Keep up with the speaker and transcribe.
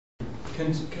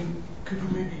Could you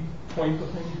maybe point the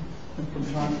thing from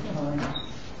time to time?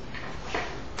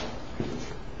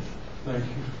 Thank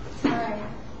you. Hi.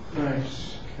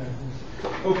 Thanks,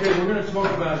 Cahill. Okay, we're going to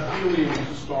talk about helium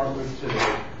to start with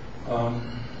today.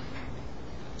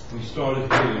 We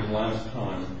started helium last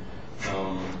time.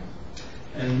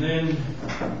 And then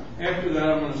after that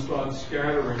I'm going to start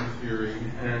scattering theory,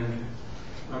 and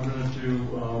I'm going to do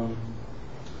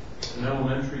an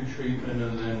elementary treatment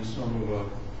and then some of a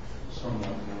somewhat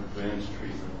more advanced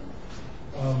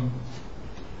treatment.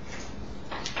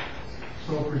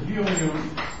 So for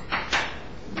helium,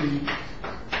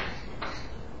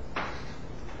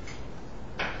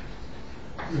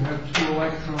 you have two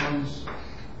electrons.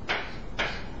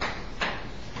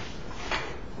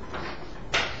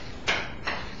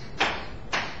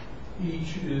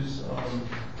 Each is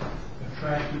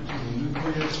attracted to the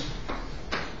nucleus,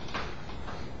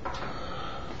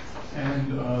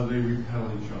 and they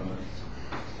repel each other.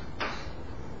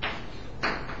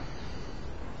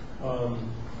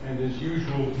 And as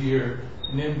usual here,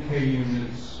 in MK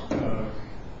units,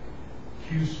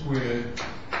 Q squared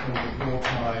over 4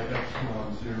 pi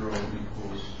epsilon 0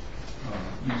 equals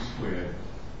E squared,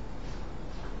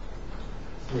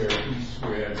 where E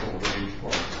squared over H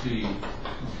bar C is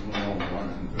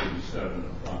 137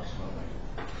 approximately.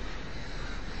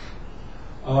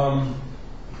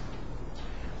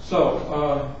 So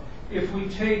if we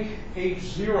take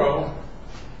H0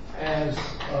 as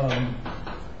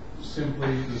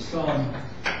simply the sum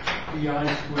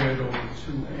pi squared over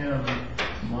 2m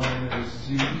minus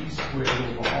ze squared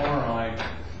over ri,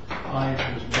 I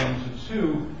equals 1 to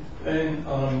 2, then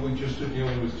we just are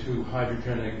dealing with two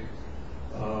hydrogenic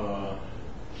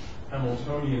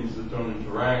Hamiltonians that don't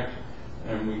interact,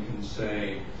 and we can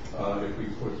say if we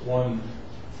put one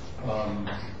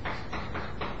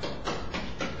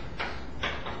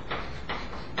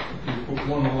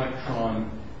electron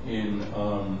in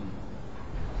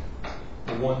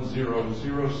the 1, 0,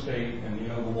 0 state and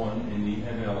the other one in the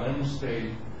NLM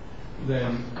state,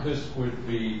 then this would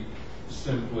be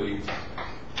simply, with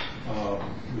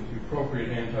the appropriate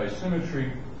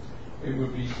anti-symmetry, it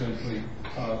would be simply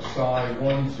psi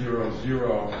 1, 0,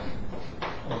 0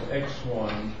 of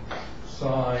x1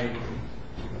 psi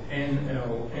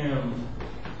NLM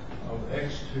of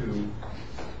x2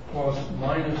 plus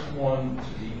minus 1 to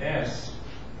the s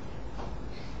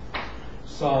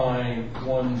psi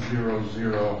 1, 0,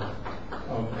 0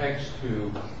 of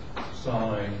x2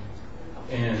 psi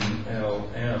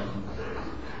NLM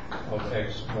of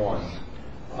x1.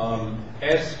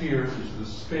 S here is the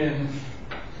spin,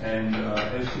 and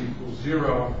s equals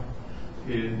 0.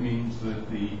 It means that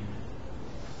the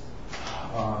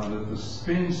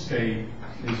spin state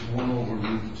is 1 over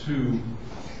root 2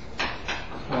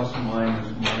 plus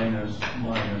minus minus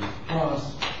minus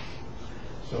plus.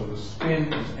 So the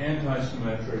spin is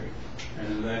anti-symmetric, and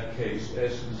in that case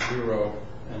s is 0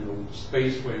 and the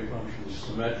space wave function is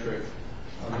symmetric.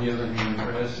 On the other hand,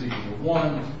 for s equal to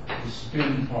 1, the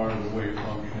spin part of the wave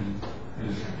function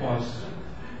is plus,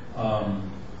 well,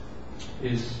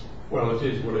 it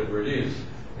is whatever it is.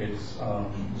 It's the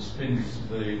spin,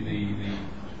 the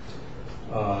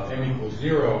m equals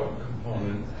 0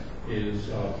 component is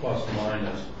plus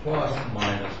minus plus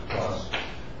minus plus,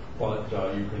 but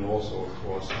you can also, of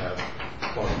course, have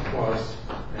plus plus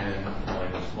and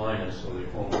minus minus, so they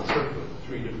form a triplet,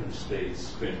 3 different states,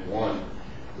 spin 1.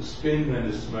 The spin then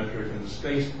is symmetric, and the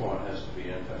space part has to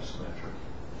be anti-symmetric.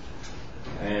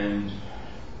 And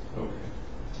okay.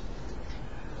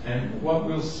 And what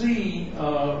we'll see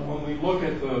when we look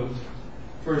at the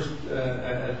first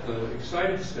at the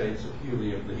excited states of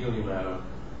helium, the helium atom,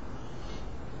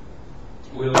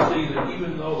 we'll see that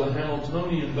even though the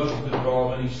Hamiltonian doesn't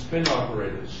involve any spin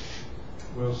operators,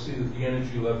 we'll see that the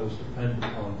energy levels depend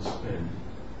upon the spin.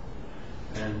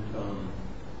 And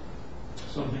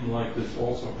something like this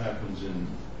also happens in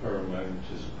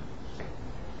ferromagnetism.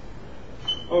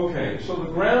 Okay, so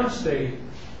the ground state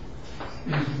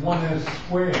is 1s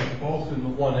squared, both in the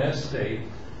 1s state,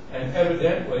 and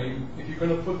evidently, if you're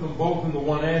going to put them both in the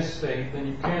 1s state, then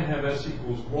you can't have s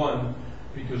equals 1,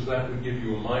 because that would give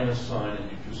you a minus sign and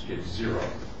you just get 0.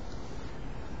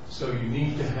 So you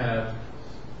need to have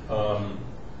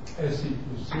s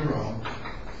equals 0,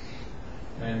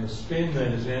 and the spin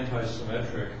then is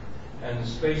anti-symmetric, and the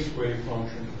space wave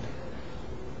function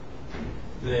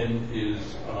then is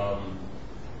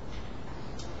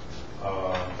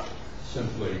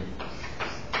simply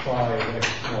phi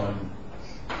x1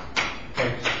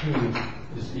 x2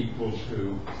 is equal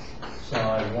to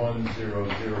psi 1, 0,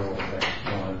 0 of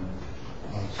x1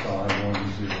 psi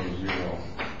 1, 0, 0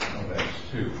 of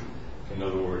x2. In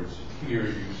other words,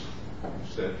 here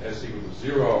set S equal to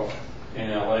 0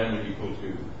 and Lm equal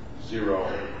to 0,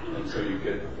 and so you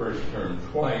get the first term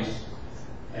twice,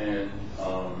 and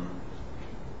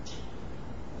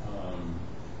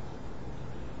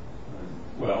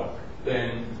well,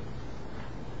 then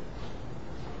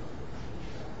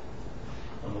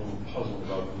I'm a little puzzled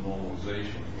about the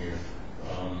normalization here.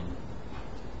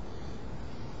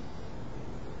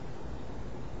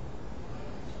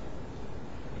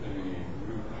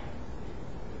 Root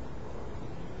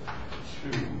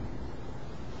 2.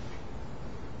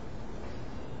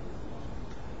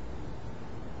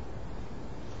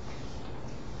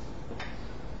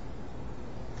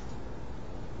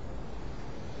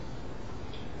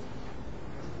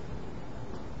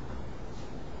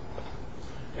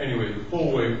 Anyway, the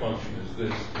full wave function is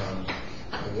this times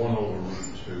 1 over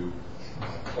root 2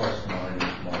 plus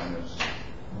minus minus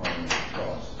minus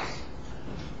plus.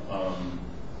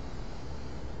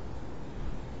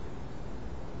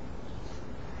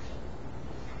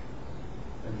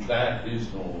 And that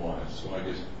is normalized, so I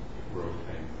guess we're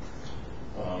okay.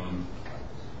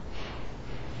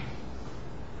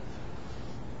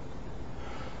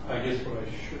 I guess what I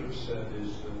should have said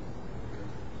is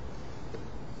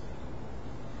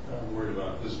I'm worried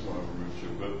about this one over root 2,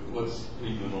 but let's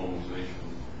leave the normalization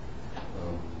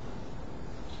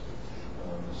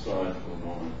aside for a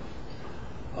moment.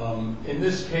 In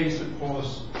this case, of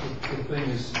course, the thing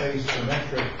is space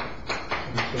symmetric,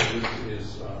 and so this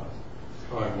is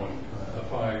phi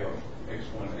of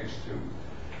x1,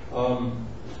 x2.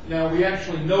 Now, we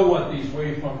actually know what these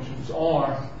wave functions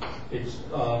are. It's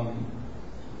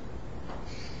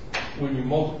when you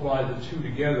multiply the two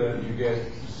together, you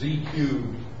get z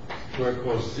cubed, where of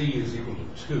course z is equal to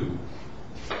 2.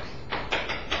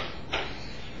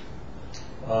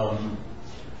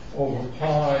 Over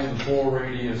pi, the Bohr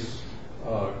radius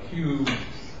cubed, e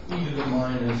to the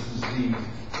minus z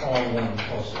r1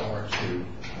 plus r2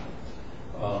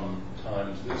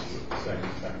 times this with the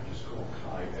second factor just called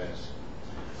chi s.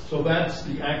 So that's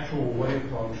the actual wave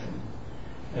function.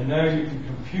 And now you can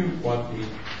compute what the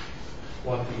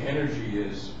energy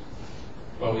is.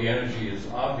 Well, the energy is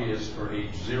obvious for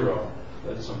H0.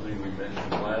 That's something we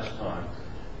mentioned last time.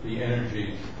 The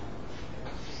energy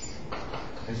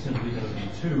is simply going to be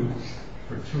 2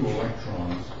 for 2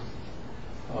 electrons,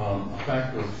 a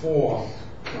factor of 4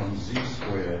 from z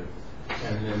squared,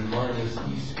 and then minus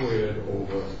e squared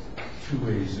over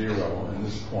 2a0, and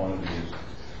this quantity is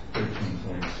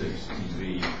 13.6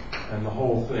 eV. And the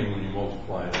whole thing, when you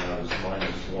multiply it out, is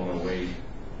minus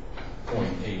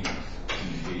 108.8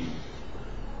 eV.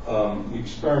 The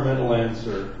experimental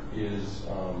answer is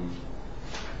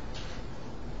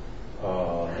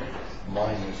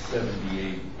minus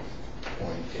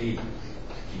 78.8 eV.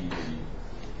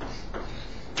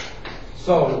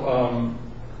 So,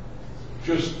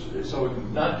 so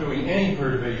not doing any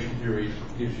perturbation theory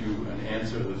gives you an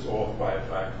answer that's off by a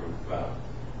factor of about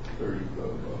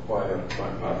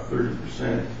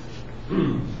 30%.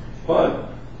 But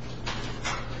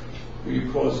we,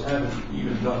 of course, haven't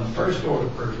even done first order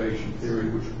perturbation theory,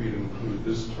 which would be to include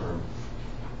this term.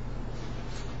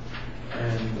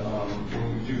 And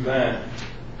when we do that,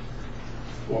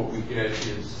 what we get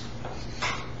is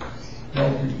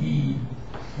delta E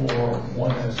for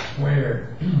 1s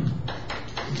squared,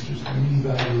 which is the mean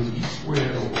value of E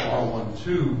squared over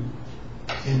R12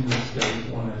 in the state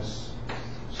 1s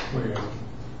squared.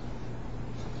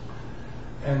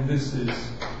 And this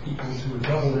is equal to a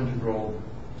double integral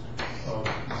of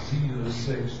z to the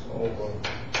 6th over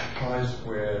pi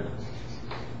squared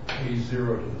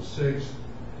a0 to the 6th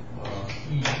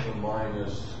e to the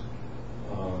minus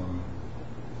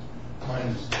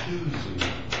 2z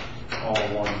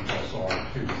r1 plus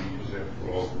r2, because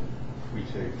after all we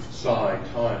take psi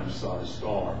times psi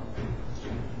star,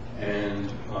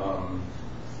 and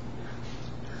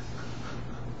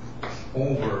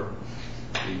over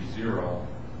the 0,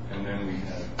 and then we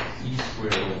have e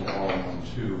squared over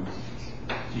r12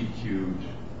 d cubed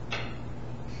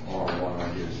r1, I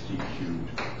guess, d cubed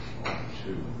r2.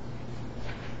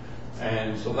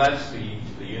 And so that's the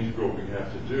integral we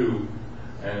have to do.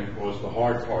 And of course the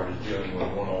hard part is dealing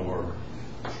with 1 over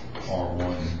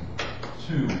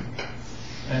r12.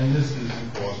 And this is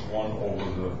of course 1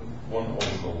 over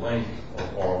the length of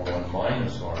r1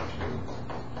 minus r2.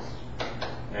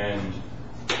 And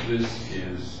this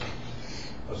is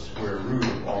a square root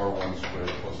of r1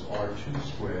 squared plus r2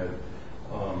 squared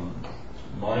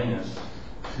minus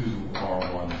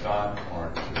 2r1 dot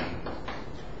r2.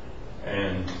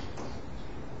 And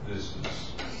this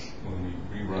is, when we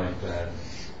rewrite that,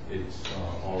 it's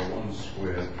r1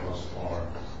 squared plus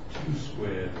r2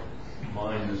 squared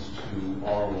minus 2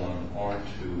 R1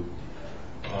 R2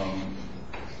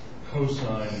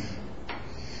 cosine.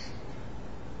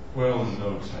 Well, in the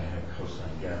notes I have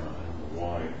cosine gamma. I don't know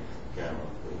why gamma,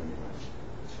 but anyway.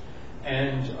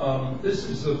 And this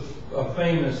is a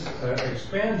famous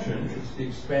expansion. It's the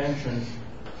expansion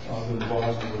that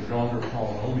involves the Legendre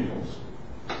polynomials,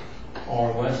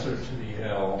 R lesser to the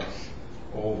L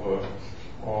over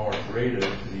R greater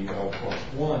to the L plus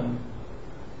 1,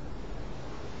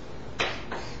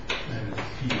 and it's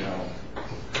PL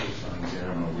of cosine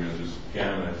gamma, where this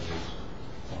gamma is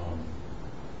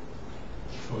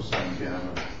cosine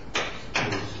gamma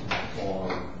is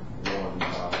R1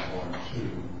 dot R2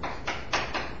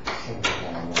 over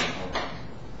R1.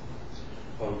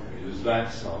 Okay, there's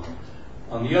that sum.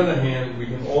 On the other hand, we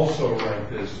can also write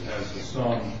this as the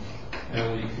sum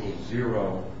L equals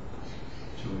 0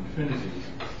 to infinity,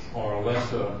 R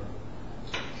lesser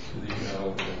to the L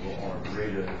over R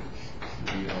greater to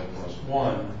the L plus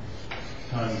 1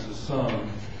 times the sum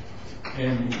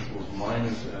n equals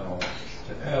minus L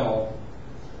to L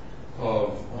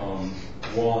of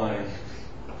y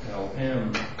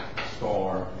Lm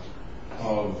star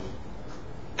of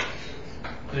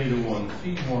theta 1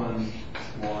 phi 1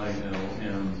 y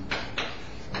Lm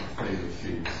of theta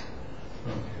phi.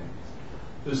 Okay.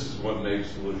 This is what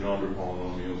makes the Legendre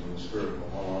polynomials and the spherical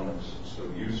harmonics so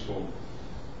useful.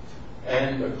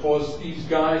 And of course, these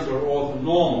guys are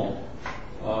orthonormal.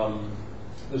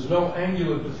 There's no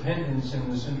angular dependence in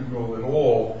this integral at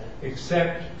all,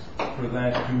 except for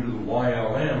that due to the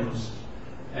YLMs.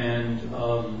 And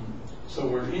so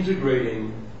we're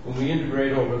integrating, when we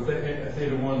integrate over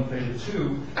theta 1, theta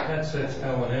 2, that sets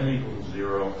L and M equals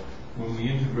 0. When we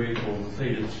integrate over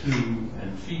theta 2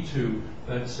 and phi 2,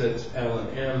 that sets L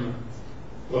and M,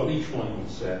 well, each one would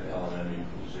set L and M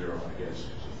equals 0, I guess,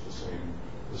 because it's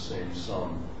the same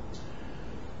sum.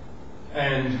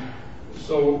 And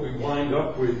so what we wind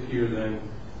up with here then,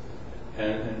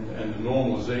 and the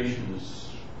normalization is,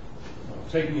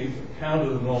 taking into account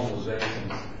of the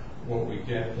normalization, what we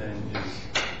get then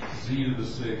is z to the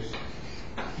 6th,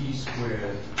 e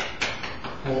squared,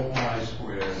 4 pi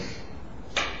squared,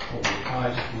 over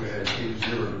pi squared, h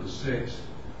 0 to the 6th.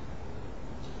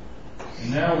 And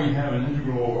now we have an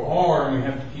integral over r, and we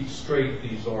have to keep straight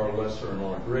these r lesser and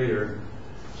r greater.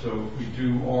 So if we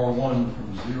do r1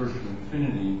 from 0 to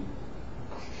infinity,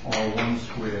 r1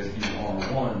 squared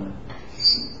dr1,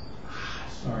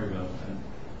 sorry about that.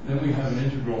 Then we have an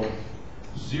integral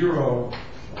 0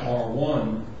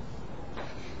 r1,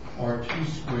 r2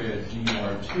 squared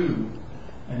dr2,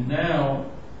 and now,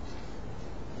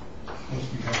 of course,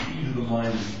 we have e to the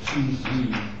minus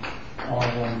 2z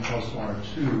r1 plus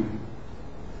r2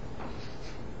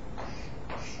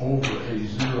 over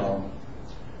a0,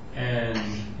 and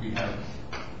we have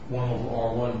 1 over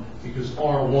r1, because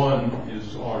r1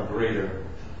 is r greater.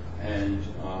 And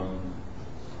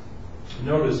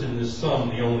notice in this sum,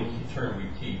 the only term we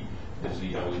keep is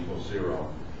the L equals 0.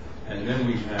 And then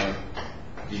we have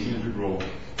the integral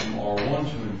from r1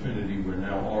 to infinity, where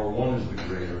now r1 is the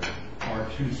greater,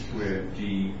 r2 squared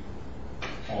d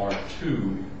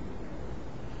r2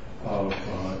 of e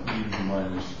to the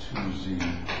minus 2z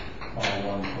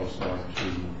r1 plus r2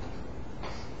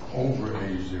 over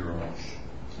a0,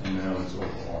 and now it's over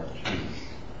r2.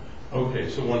 Okay,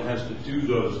 so one has to do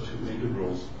those two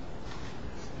integrals,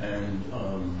 and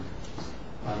I'm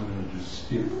going to just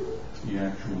skip the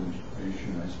actual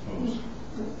integration, I suppose.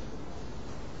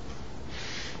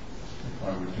 If I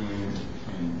were doing it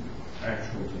in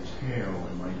actual detail,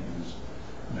 I might use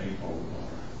maple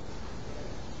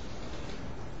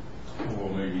or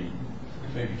maybe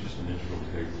just an integral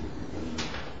table.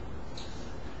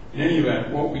 In any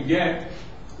event, what we get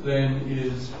then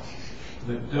is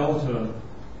that delta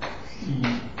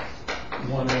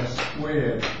E1s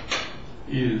squared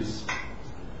is,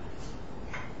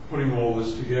 putting all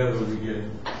this together, we get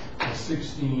a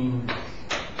 16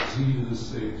 z to the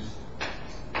 6th,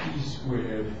 e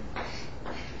squared,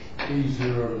 a0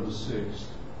 to the 6th,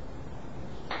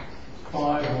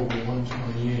 5 over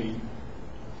 128,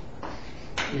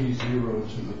 a0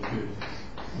 to the 5th,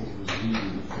 over z to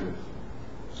the 5th.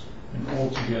 And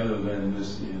altogether then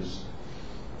this is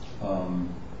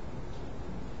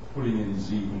putting in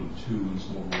z equal to 2 and so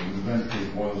forth. And eventually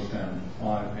it boils down to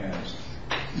 5 halves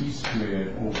e squared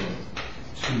over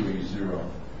 2a0.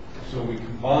 So we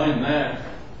combine that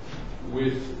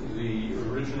with the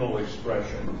original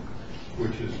expression,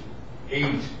 which is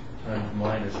 8 times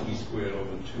minus e squared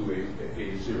over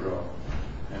 2a0.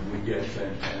 And we get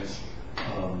then as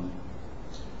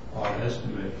our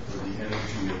estimate for the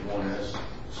energy of 1s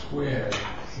squared,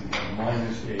 we have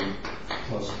minus 8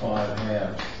 plus 5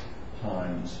 halves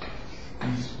times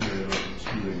e squared over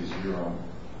 2a0,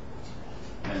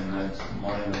 and that's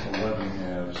minus 11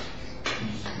 halves e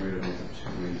squared over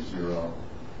 2a0,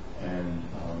 and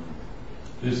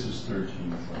this is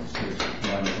 13.6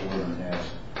 minus 11 halves,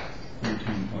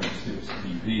 13.6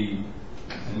 dV,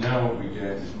 and now what we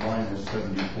get is minus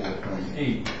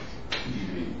 74.8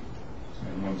 dV,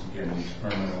 and once again the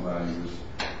experimental value is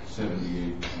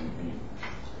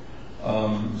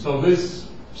 78.8.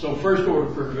 So first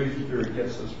order perturbation theory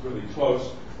gets us really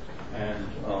close, and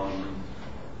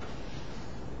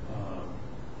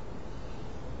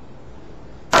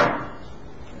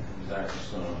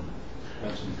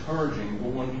that's encouraging, but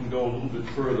one can go a little bit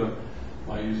further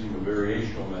by using a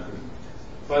variational method.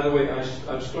 By the way,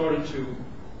 I've started to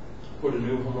put a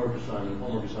new homework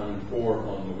assignment 4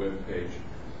 on the web page.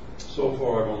 So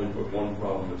far I've only put one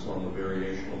problem. It's on the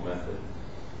variational method,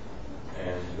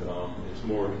 and it's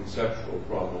more a conceptual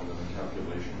problem than a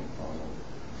calculational problem,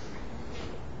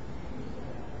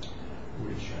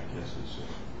 which I guess is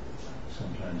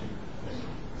sometimes a good thing.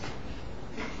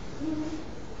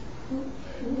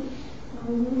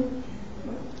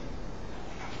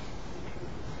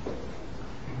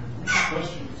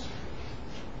 Questions?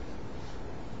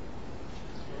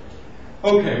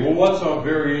 Okay, well, what's our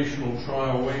variational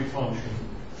trial wave function?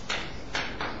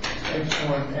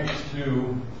 x1,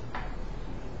 x2,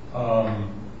 I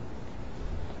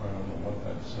don't know what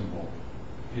that symbol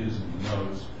is in the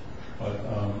notes, but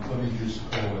let me just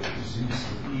call it z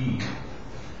sub e,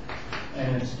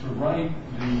 and it's to write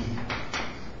the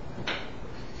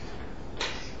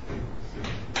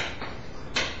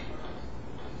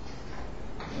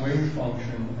wave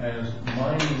function as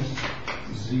minus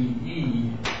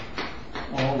ze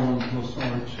r1 plus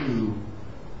r2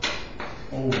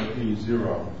 over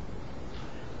a0.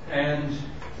 And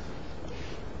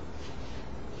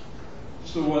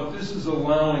so what this is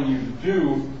allowing you to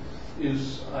do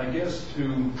is, I guess,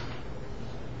 to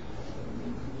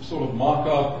sort of mock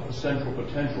up a central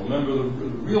potential. Remember, the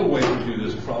real way to do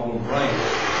this problem right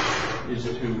is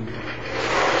to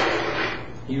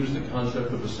use the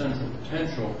concept of a central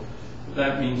potential.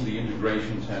 That means the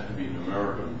integrations have to be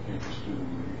numerical. You can't just do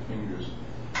them with your fingers.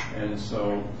 And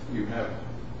so you have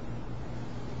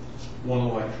one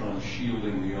electron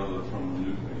shielding the other from the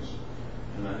nucleus.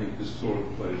 And I think this sort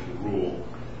of plays the role,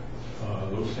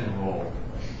 the same role,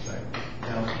 I should say.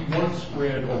 Now, P1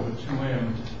 squared over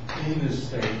 2m in this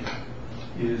state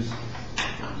is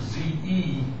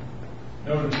ZE.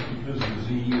 Notice because of the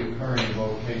ZE occurring in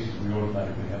both cases, we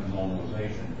automatically have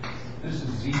normalization. This is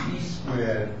ZE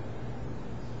squared,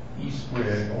 E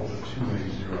squared over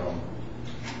 2a0.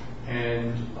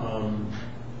 And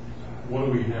what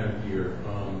do we have here?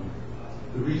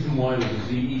 The reason why there's a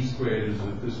ZE squared is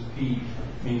that this P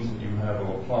means that you have a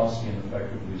Laplacian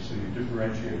effectively, so you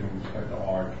differentiate it with respect to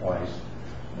R twice,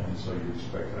 and so you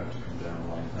expect that to come down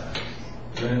like that.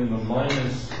 Then the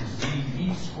minus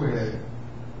ZE squared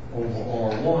over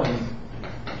R1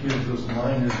 gives us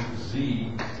minus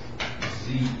ZE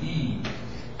E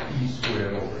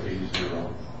squared over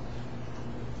A0.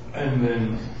 And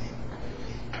then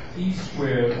E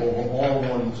squared over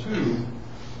R1, 2,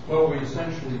 well, we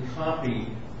essentially copy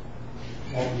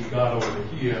what we got over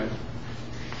here.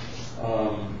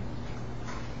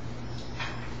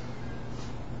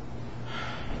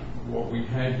 What we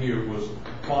had here was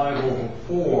 5 over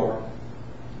 4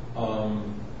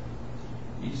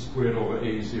 E squared over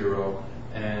A0,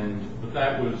 but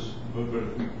that was, but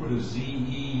if we put a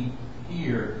ZE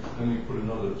here, then we put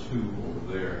another 2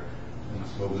 over there, and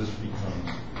so this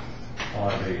becomes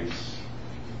 5/8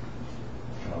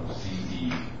 of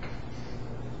ZE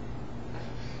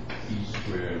E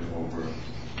squared over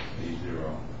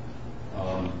A0.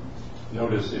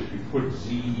 Notice if you put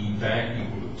ZE back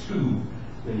equal to 2,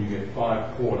 then you get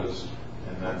 5/4,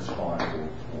 and that's 5 over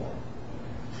 4.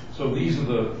 So these are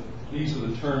the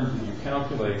terms that you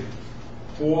calculate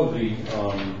for the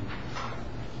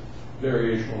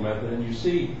variational method, and you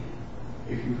see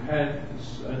if you've had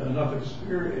enough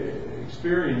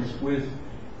experience with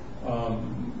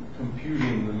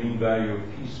computing the mean value of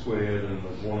P squared and the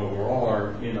 1 over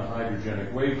R in a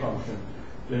hydrogenic wave function,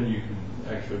 then you can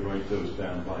actually write those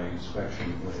down by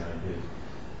inspection the way I did.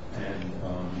 And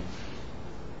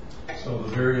so the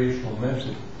variational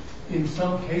method in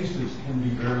some cases can be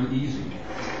very easy.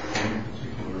 In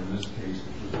particular, in this case,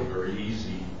 it was a very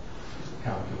easy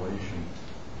calculation.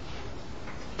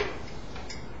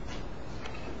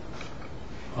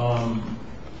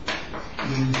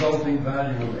 The resulting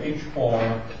value of H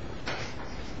bar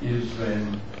is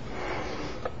then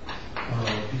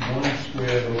P1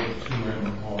 squared over 2m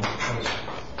plus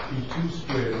P2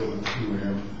 squared over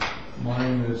 2m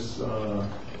minus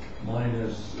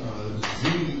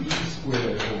z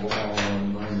squared over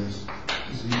R1 minus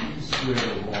z squared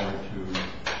over R2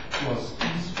 plus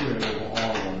e squared over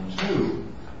R12.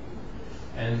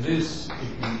 And this, if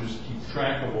you just keep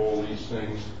track of all these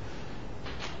things,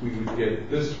 we would get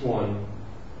this one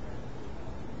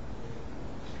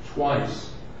twice.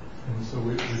 And so it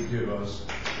would give us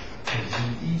a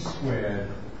z squared,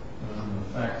 and I'm going to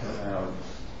factor out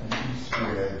an e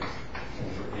squared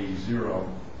over a0.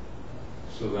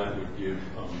 So that would give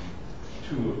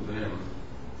two of them.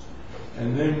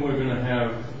 And then we're going to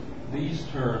have these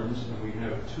terms, and we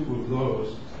have two of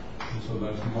those. And so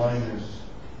that's minus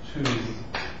 2z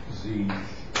ze.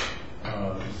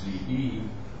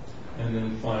 And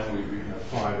then finally we have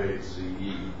 5/8 ze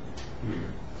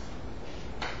here.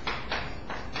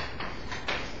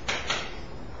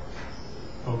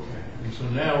 Okay, and so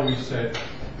now we set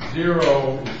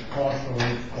 0 is partial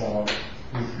h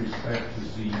with respect to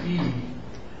ze,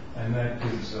 and that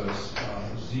gives us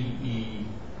ze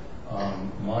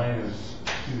minus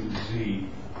 2z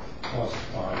plus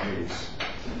 5/8.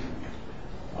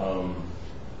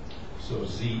 So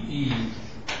ze is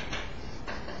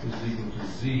equal to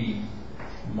z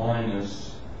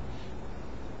minus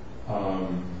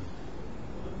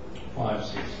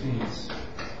 5/16,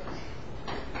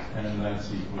 and that's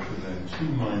equal to then 2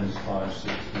 minus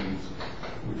 5/16,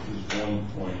 which is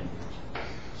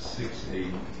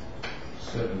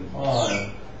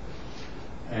 1.6875.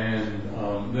 And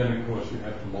then, of course, you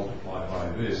have to multiply by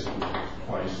this, which is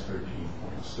twice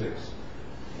 13.6.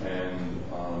 And,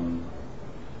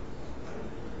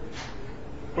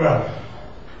 well,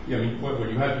 yeah, I mean, what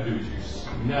you have to do is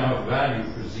you now have a value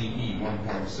for ZE,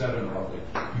 1.7 roughly.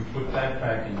 You put that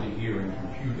back into here and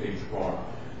compute H bar,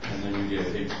 and then you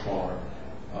get H bar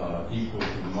equal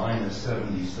to minus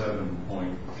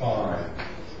 77.5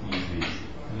 EV.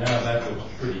 Now that looks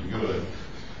pretty good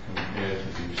compared to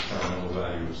the experimental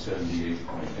value of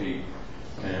 78.8.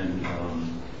 And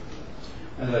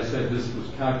as I said, this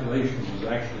calculation was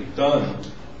actually done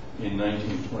in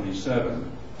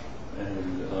 1927.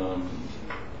 And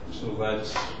so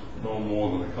that's no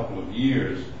more than a couple of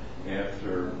years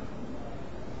after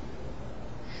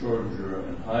Schrödinger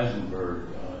and Heisenberg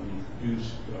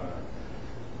introduced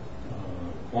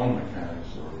quantum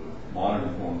mechanics, or the modern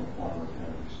form of quantum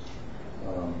mechanics.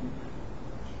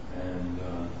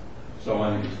 So I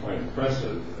think it's quite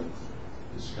impressive that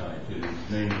this guy did. His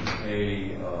name is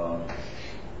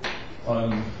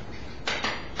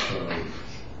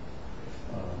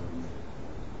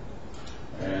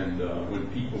when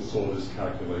people saw this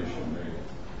calculation,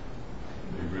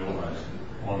 they realized that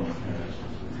quantum mechanics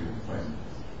was a real thing.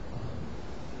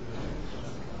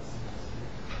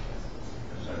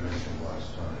 As I mentioned last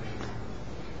time.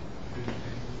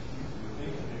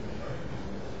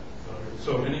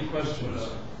 So, any questions?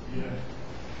 Yeah.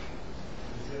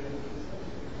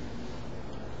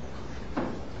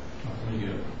 Let me get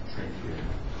a drink here.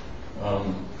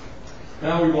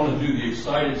 Now we want to do the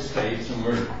excited states, and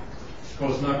we're, of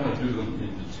course, not going to do them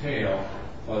in detail,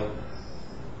 but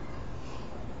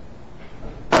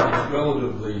it's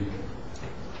relatively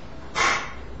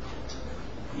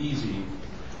easy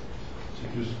to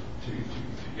just to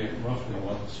get roughly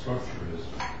what the structure is.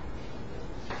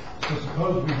 So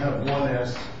suppose we have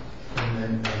 1s and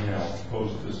then L.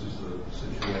 Suppose this is the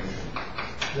situation.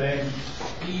 Then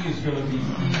E is going to be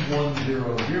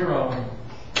E100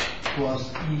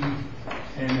 plus E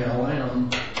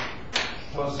NLM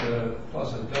plus a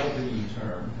delta E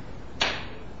term.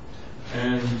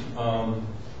 And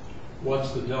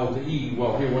what's the delta E?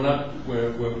 Well, here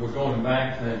we're going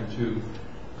back then to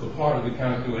the part of the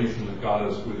calculation that got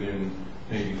us within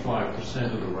maybe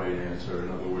 5% of the right answer.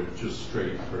 In other words, just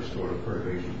straight first order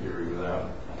perturbation theory without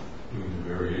doing the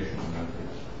variation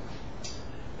methods.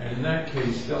 And in that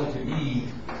case, delta E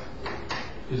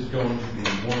is going to be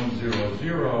 100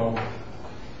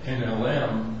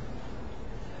 NLM,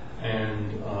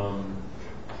 and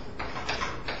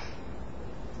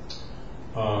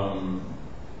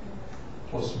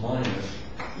plus minus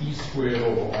E squared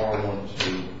over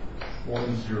R12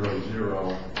 100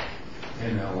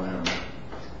 NLM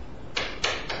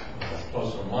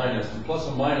plus or minus. And plus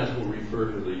or minus will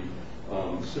refer to the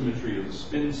symmetry of the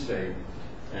spin state,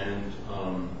 and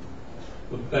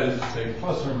that is to say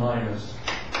plus or minus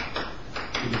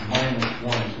is minus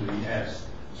 1 to the s.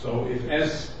 So if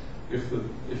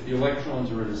the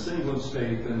electrons are in a singlet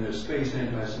state, then they're space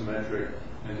antisymmetric,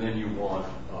 and then you want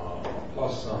a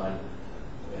plus sign,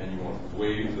 and you want the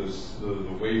wave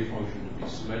function to be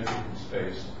symmetric in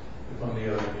space. If on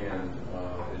the other hand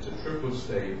it's a triplet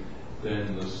state,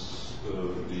 then the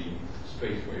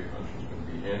space wave function is going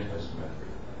to be antisymmetric.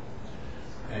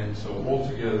 And so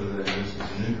altogether then this is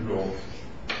an integral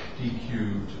d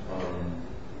cubed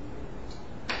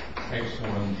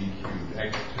x1 d cubed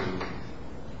x2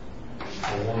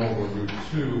 for 1 over root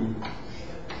 2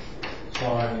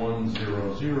 psi 1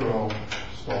 0 0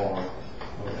 star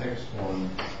of x1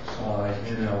 psi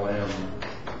nlm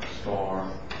star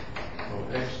of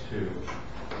x2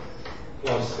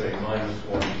 plus, say, minus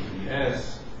 1 to the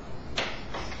s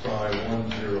psi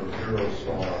 1 0 0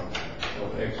 star of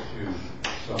x2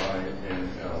 psi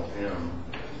nlm.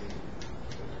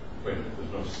 Wait a minute,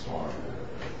 there's no star.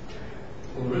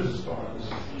 Well, there is a star. This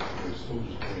is we're still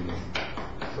just doing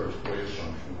the first wave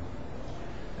function.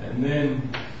 And then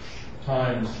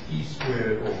times e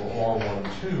squared over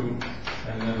r1 2,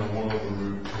 and then a 1 over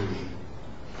root 2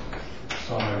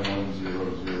 psi 1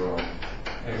 0 0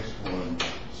 x1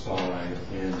 psi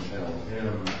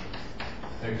nlm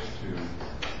x2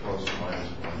 plus minus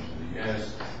 1 to the s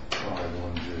psi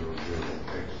 1 0 0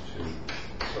 x2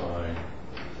 psi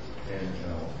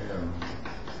nlm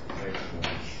x1.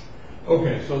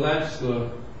 Okay, so that's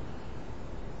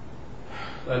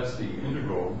the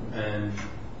integral, and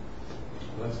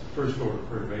that's the first order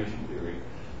perturbation theory.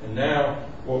 And now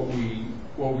what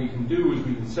we can do is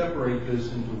we can separate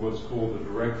this into what's called the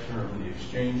direct term and the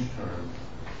exchange term.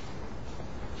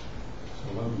 So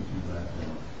let me do that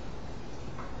now.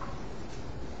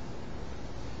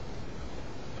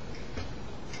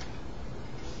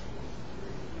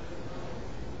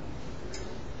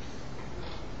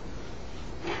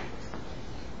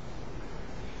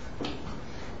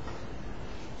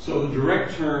 So the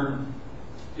direct term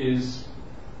is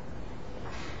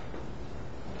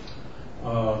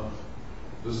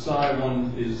the psi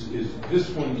 1 is this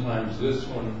one times this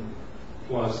one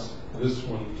plus this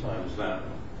one times that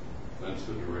one. That's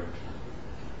the direct term.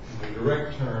 And the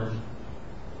direct term,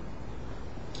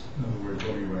 in other words,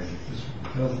 let me write it this way.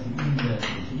 Delta E net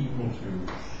is equal to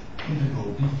integral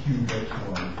d cubed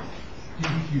x1 d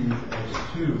cubed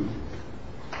x2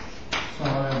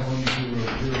 psi 1 0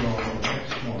 0 of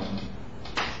x1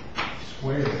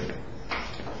 squared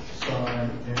psi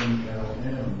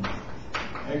nlm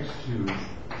x2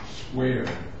 squared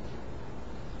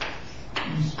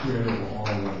e squared over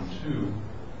r1 2.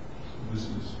 So this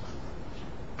is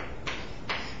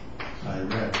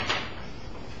direct.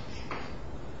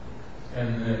 And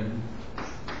then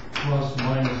plus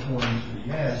minus 1 to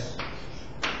the s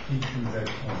d cubed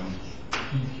x1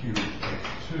 d cubed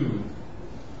x2.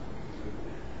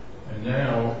 And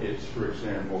now it's, for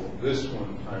example, this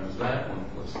one times that one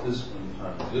plus this one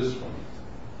times this one.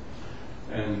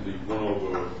 And the 1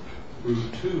 over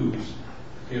root 2's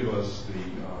give us the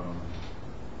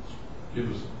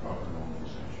proper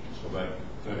normalization. So that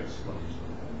explains the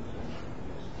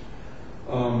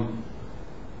normalization.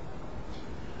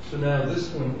 So now this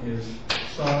one is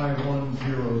psi 1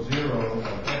 0 0 of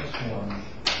x1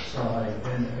 psi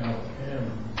nlm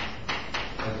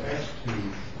of x2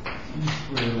 e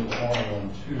squared of r1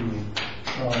 2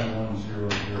 psi 1 0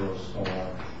 0 star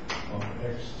of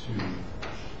x2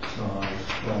 psi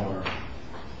star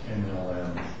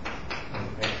nlm of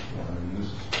x1, and this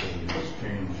is for the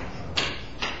exchange.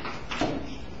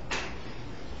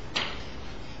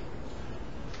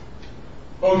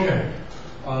 Okay,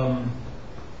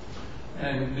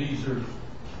 and these are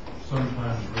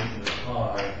sometimes written as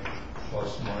I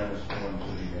plus minus 1 to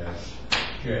the s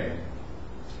j.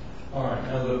 All right,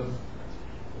 now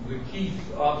the key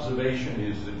observation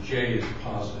is that j is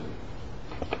positive.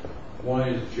 Why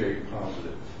is j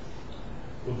positive?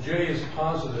 Well, j is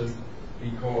positive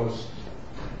because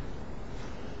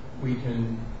we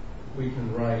can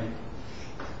write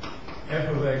f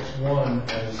of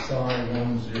x1 as psi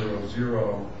 1 0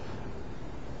 0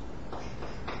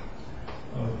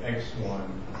 of x1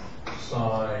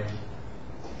 psi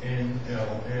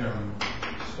nlm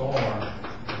star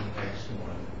of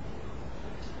x1.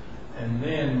 And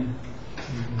then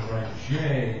you can write j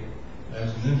as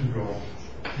an integral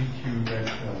d cubed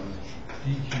x1 d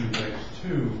cubed x2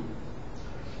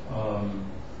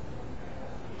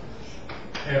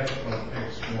 f of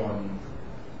x1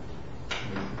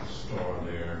 with the star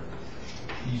there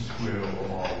e squared over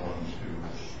r1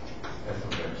 2 f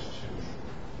of x2.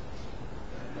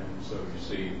 And so you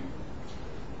see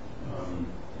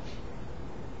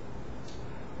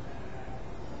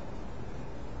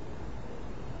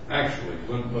actually,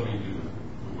 let me do it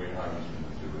the way I was going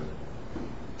to do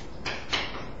it.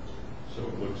 So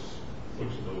it looks a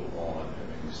little odd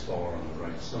having the star on the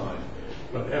right side.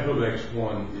 But f of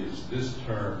x1 is this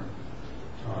term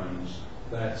times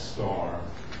that star,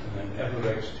 and then f of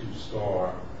x2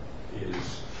 star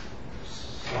is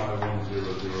psi 1 0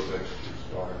 0 of x2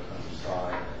 star times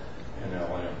psi and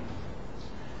Lm.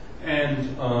 And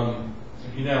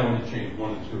if you now want to change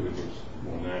 1 and 2, it looks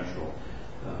more natural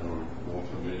or more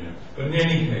familiar. But in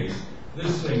any case,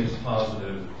 this thing is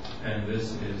positive, and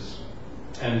this is,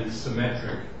 and it's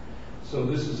symmetric. So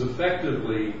this is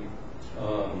effectively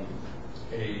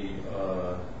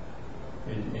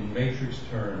in matrix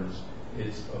terms,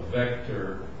 it's a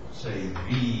vector, say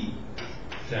V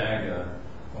dagger,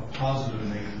 a positive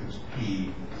matrix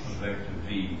P, a vector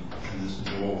V, and this is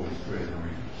always greater than or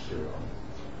equal to 0.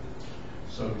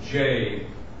 So J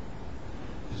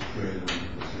is greater than or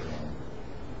equal to 0.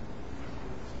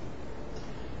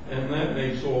 And that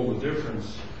makes all the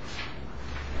difference,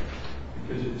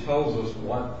 because it tells us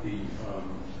what the,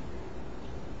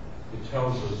 it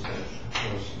tells us that, of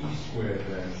course, E squared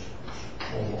then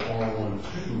over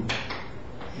R12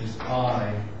 is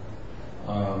I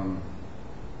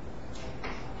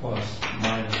plus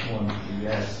minus 1 to the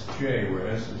Sj, where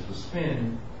S is the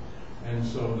spin. And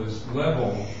so this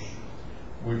level,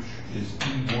 which is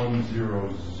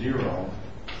E100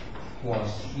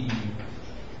 plus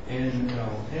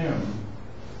ENLM,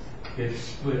 gets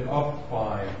split up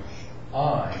by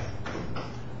I,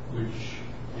 which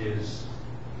is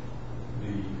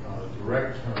the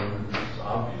direct term, and this is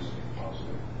obviously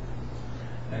positive.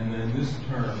 And then this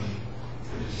term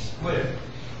is split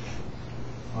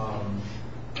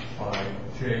by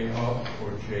J up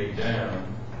or J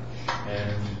down.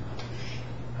 And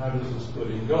how does the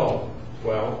splitting go?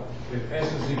 Well, if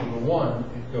S is equal to 1,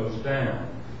 it goes down.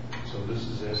 So this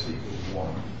is S equals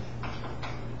 1.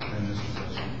 And this is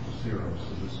S equals 0.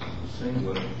 So this is a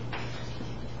singlet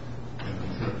and a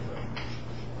triplet.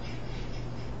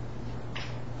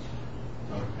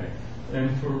 Okay.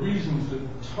 And for reasons that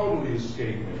totally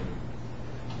escape me,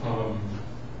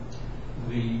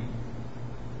 the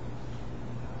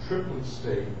triplet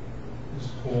state is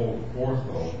called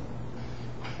ortho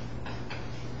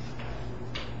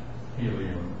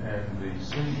helium, and the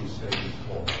single state is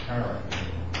called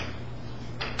parahelium.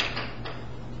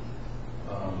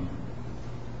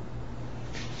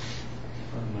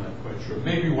 I'm not quite sure.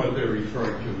 Maybe what they're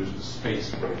referring to is the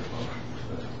space wave function.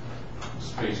 The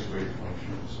space wave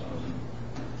functions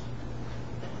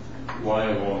lie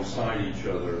alongside each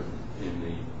other in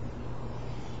the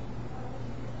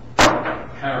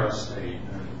para state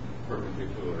and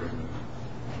perpendicular, and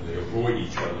they avoid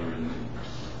each other in the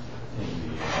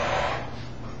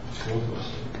ortho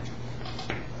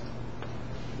state.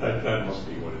 That must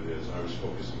be what it is. I was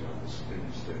focusing on the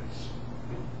spin states.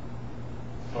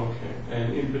 Okay,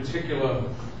 and in particular,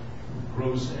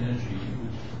 gross energy,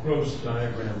 gross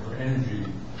diagram for energy.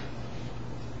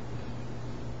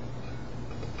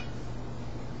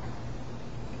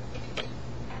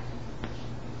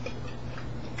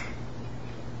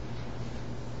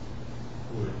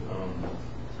 Would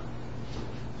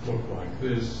look like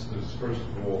this. There's first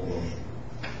of all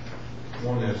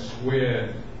 1s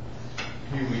squared.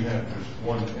 Here we have just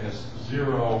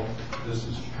 1s0. This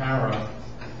is para,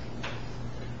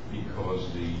 because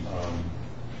you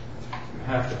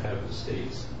have to have the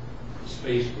states, the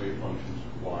space wave functions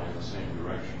lie in the same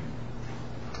direction,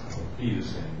 or be the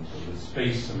same. So the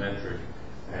space symmetric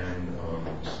and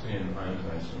spin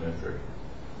anti-symmetric.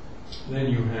 Then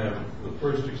you have the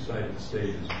first excited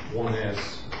state is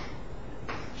 1s,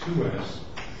 2s,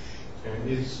 and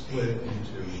it's split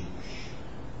into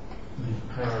the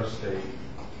para state,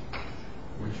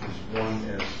 which is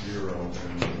 1s0,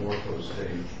 and the ortho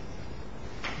state,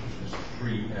 which is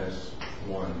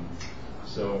 3s1.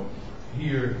 So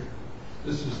here,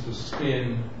 this is the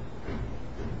spin.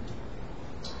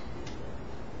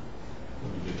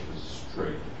 Let me get this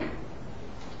straight.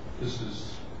 This is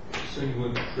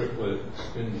singlet, triplet,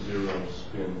 spin 0,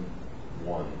 spin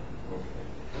 1. Okay.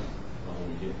 Now let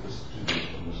me get this to this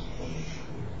one.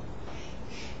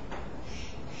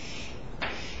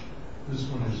 This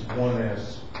one is 1s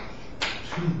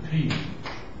 2p.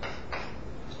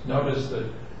 Notice that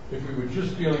if we were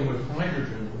just dealing with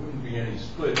hydrogen, there wouldn't be any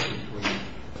split between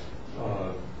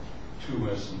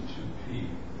 2s and 2p.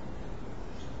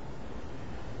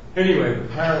 Anyway, the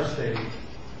para state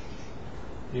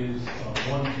is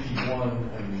 1p1,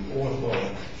 and the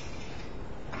ortho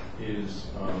is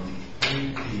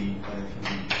 3p, and it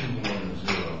can be 2, 1, and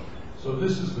 0. So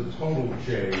this is the total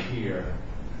J here.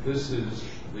 This is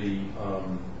the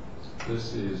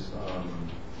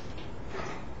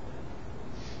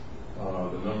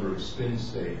number of spin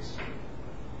states,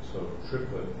 so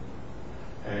triplet,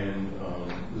 and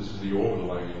this is the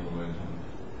orbital angular momentum,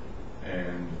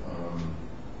 and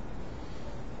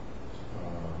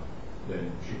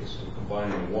then so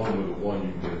combining a 1 with a 1,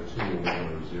 you can get a 2, a 1,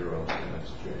 or a 0, and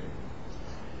that's J.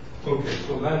 Okay,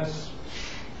 so that's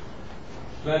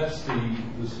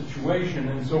the situation,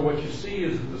 and so what you see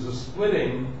is that there's a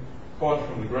splitting, apart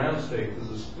from the ground state, there's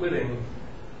a splitting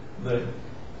that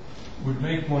would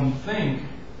make one think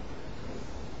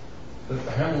that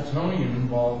the Hamiltonian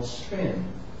involves spin.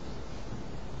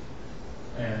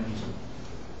 And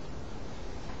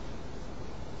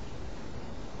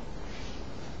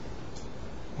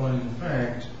but in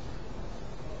fact,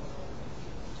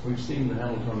 we've seen the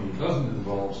Hamiltonian doesn't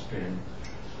involve spin,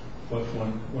 but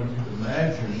one could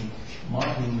imagine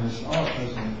marking this up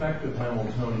as an effective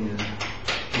Hamiltonian,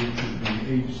 which would be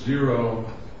H0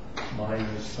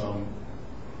 minus some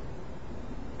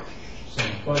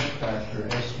fudge factor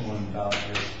S1 dot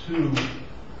S2,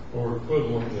 or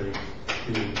equivalently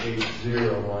to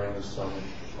H0 minus some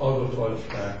other fudge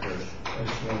factor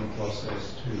S1 plus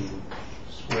S2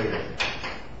 squared.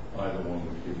 Either one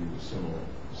would give you a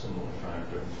similar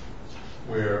factor,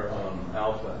 where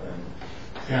alpha and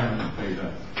gamma and beta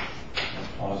are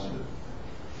positive.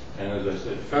 And as I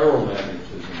said,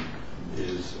 ferromagnetism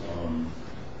is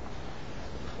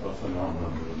a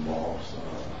phenomenon that involves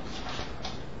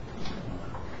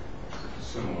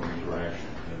similar interaction.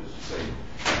 That is to say,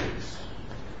 it's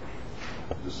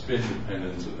the spin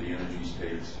dependence of the energy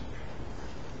states.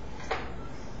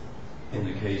 In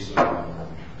the case of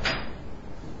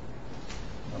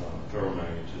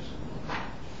ferromagnetism,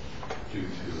 due to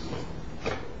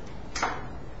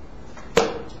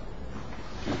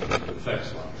effects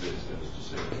like this, that is to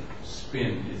say,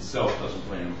 spin itself doesn't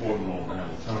play an important role in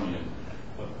Hamiltonian,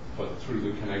 but through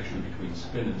the connection between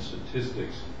spin and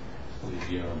statistics, the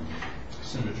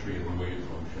symmetry of the wave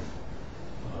function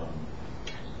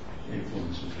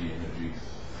influences the energy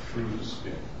through the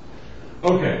spin.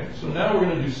 Okay, so now we're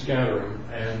going to do scattering,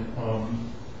 and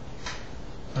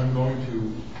I'm going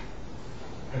to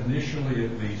initially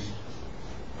at least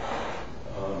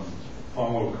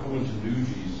follow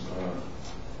Cohen-Tanucci's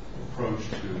approach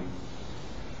to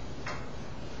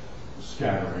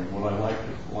scattering. What I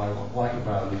like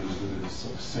about it is that it's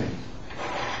succinct.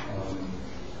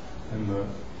 And the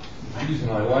reason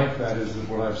I like that is that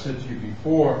what I've said to you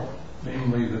before,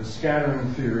 namely that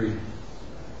scattering theory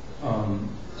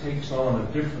takes on a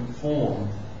different form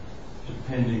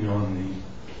depending on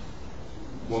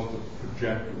what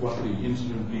the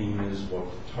incident beam is, what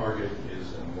the target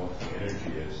is, and what the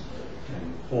energy is.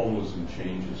 And the formalism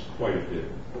changes quite a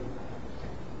bit.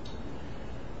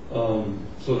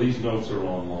 So these notes are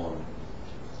online.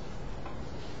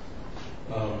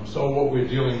 So what we're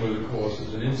dealing with, of course,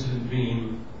 is an incident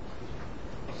beam,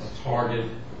 a target,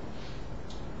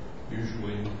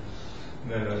 usually,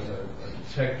 then a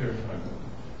detector. I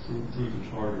drew the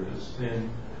target as thin,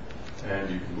 and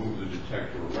you can move the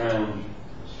detector around.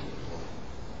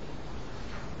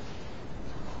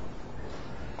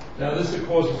 Now this, of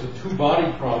course, is a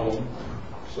two-body problem,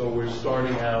 so we're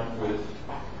starting out with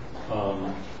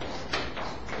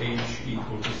H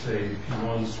equal to, say,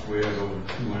 P1 squared over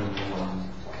 2M1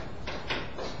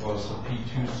 plus a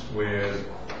P2 squared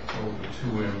over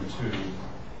 2M2,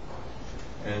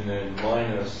 and then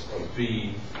minus a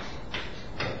V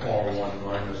R1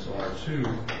 minus R2.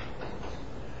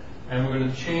 And we're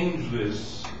going to change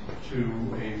this to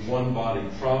a one-body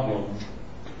problem.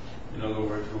 In other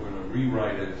words, we're going to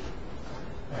rewrite it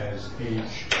as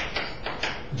H,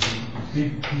 the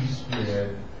big P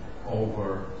squared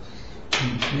over P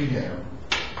big M,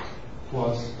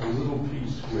 plus a little P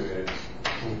squared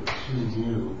over 2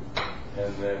 mu,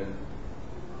 and then,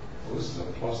 well, this is a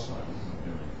plus sign,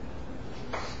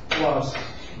 plus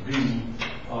V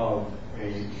of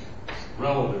a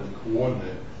relative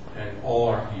coordinate, and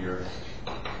R here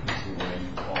is the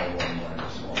range R1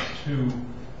 minus R2.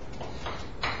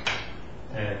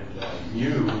 And mu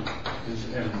is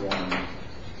M1,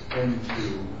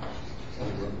 M2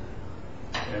 over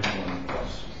M1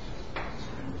 plus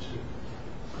M2.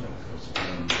 Because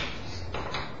M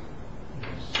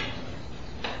is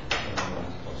M1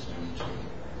 plus M2.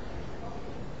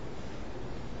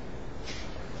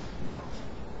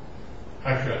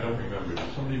 Actually, I don't remember.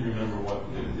 Does somebody remember what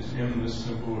is M this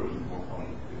simple or is it more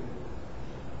complicated?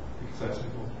 It's that simple.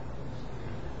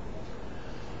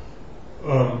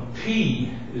 P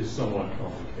is somewhat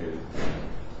complicated.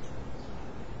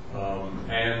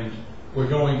 And we're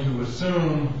going to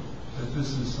assume that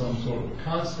this is some sort of a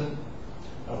constant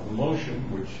of the motion,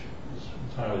 which is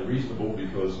entirely reasonable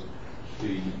because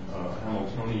the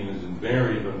Hamiltonian is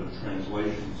invariant under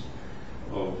translations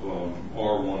of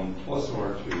R1 plus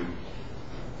R2.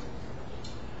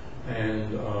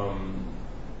 And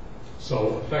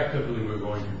so effectively we're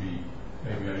going to be,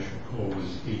 maybe I should call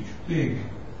this H big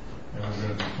and we're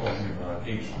going to be talking about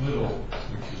h little,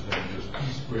 which is then just p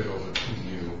squared over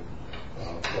 2mu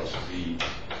plus v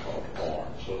of r.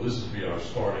 So this will be our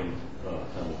starting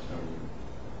Hamiltonian.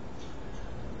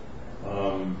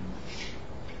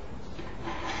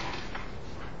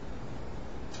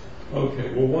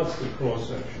 Okay, well, what's the cross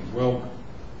section? Well,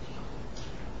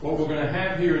 what we're going to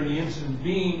have here in the incident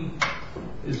beam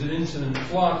is an incident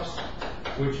flux,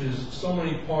 which is so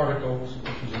many particles,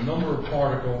 which is a number of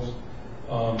particles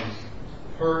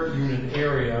per unit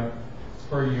area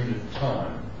per unit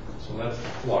time. So that's the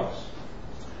flux.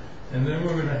 And then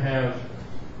we're going to have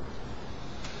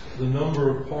the number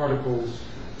of particles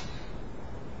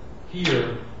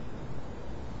here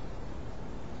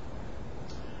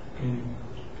in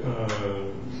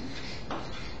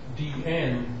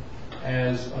dn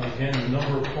as, again, the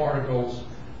number of particles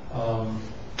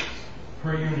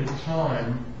per unit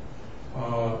time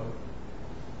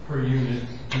per unit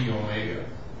d omega,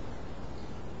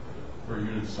 per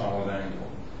unit solid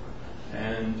angle.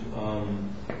 And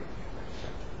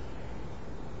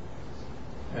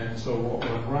so what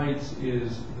one writes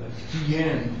is that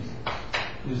dn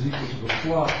is equal to the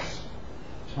flux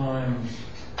times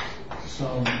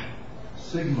some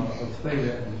sigma of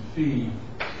theta and phi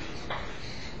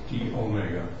d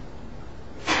omega.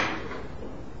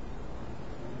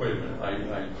 Wait a minute, I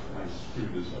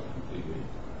screwed this up completely.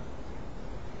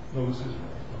 No, this isn't right.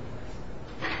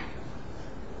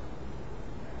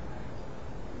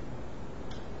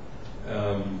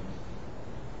 Okay.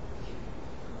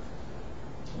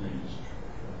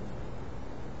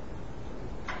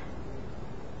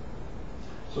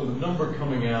 So the number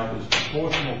coming out is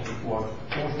proportional to what?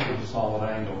 Proportional to the solid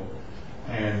angle.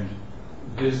 And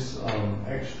this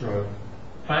extra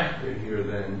factor here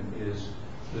then is,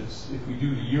 if we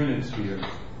do the units here,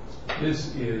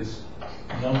 this is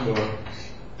number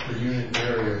per unit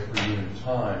area per unit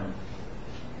time.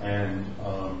 And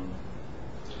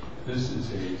this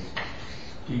is a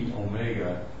d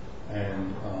omega.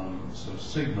 And so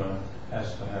sigma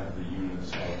has to have the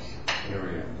units of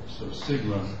area. So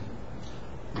sigma,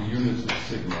 the units of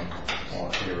sigma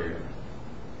are area.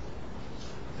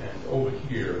 And over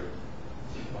here,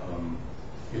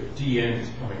 if dn is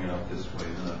coming out this way,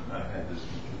 then I had this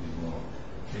completely wrong.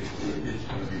 It's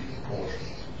going to be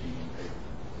proportional to d omega.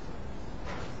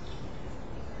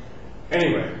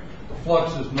 Anyway, the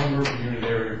flux is number per unit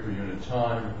area per unit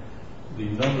time. The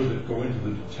number that go into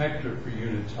the detector per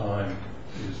unit time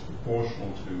is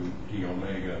proportional to d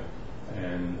omega,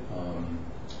 and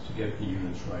to get the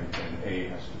units right, then A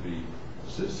has to be,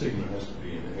 sigma has to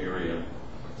be in area.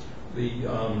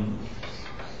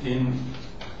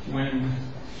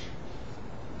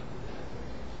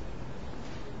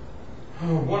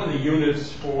 One of the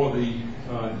units for the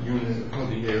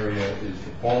area is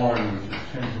the barn, which is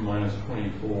 10 to the minus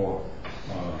 24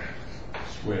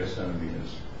 square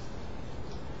centimeters.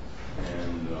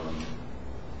 And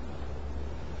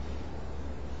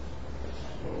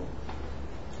so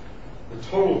the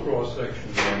total cross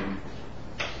section then,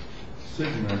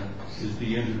 sigma, is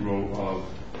the integral of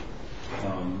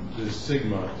this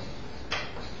sigma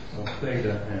of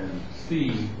theta and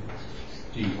phi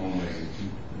d omega.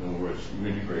 In other words, you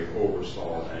integrate over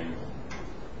solid angle.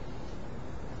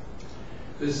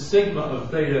 This sigma of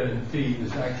theta and phi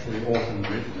is actually often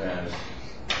written as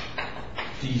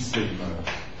d sigma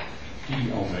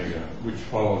d omega, which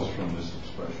follows from this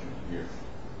expression here.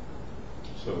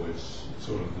 So it's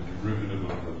sort of the derivative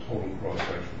of the total cross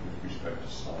section with respect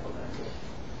to solid angle.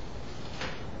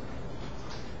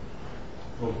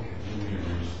 Okay, let me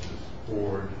erase this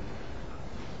board.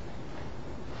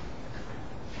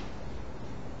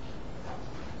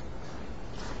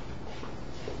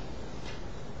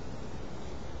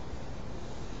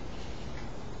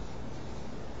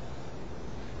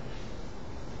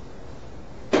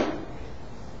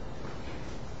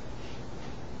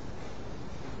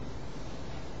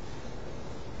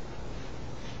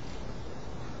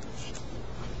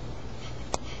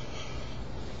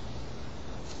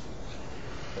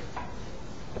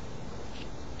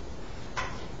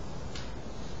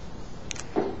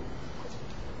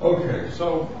 Okay,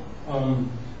 so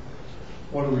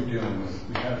what are we dealing with?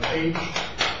 We have H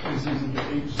is equal to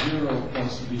H0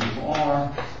 plus V of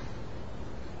R.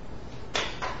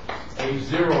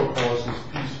 H0 causes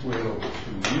P squared over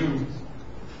 2mu.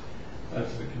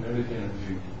 That's the kinetic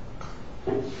energy.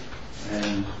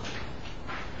 And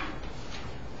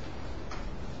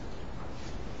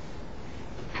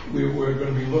we're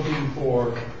going to be looking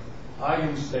for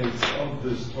eigenstates of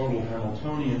this total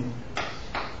Hamiltonian.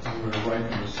 And we're going to write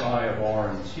the psi of R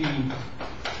and T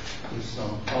is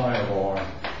some phi of R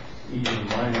e to the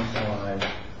minus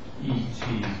I e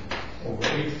T over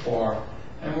h bar.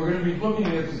 And we're going to be looking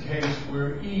at the case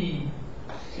where E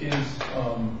is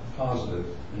positive.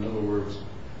 In other words,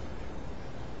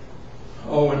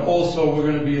 oh, and also we're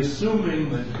going to be assuming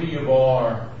that V of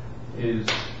R is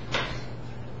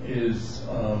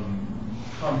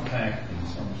compact in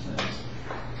some sense.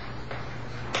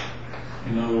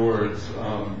 In other words,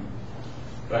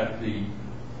 that the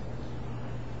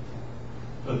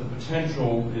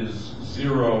potential is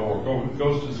zero, or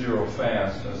goes to zero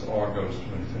fast as R goes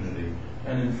to infinity.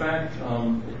 And in fact,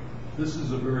 this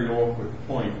is a very awkward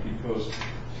point because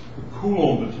the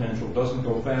Coulomb potential doesn't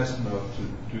go fast enough to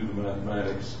do the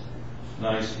mathematics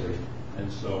nicely.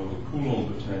 And so the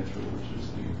Coulomb potential, which is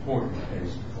the important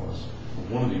case, because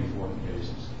one of the important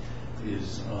cases,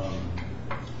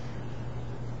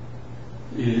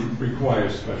 it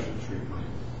requires special treatment.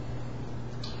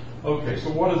 Okay, so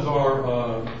what is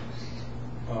our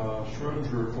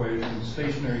Schrodinger equation?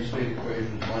 Stationary state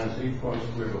equation is minus h bar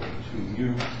squared over 2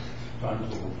 mu times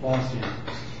the Laplacian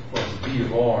plus v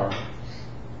of r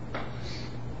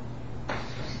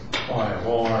phi of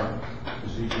r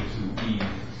is equal to e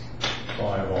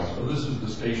phi of r. So this is the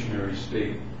stationary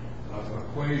state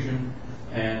equation,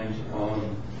 and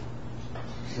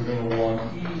we're going to want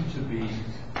e to be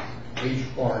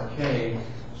h bar k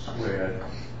squared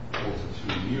over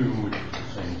 2 mu, which is the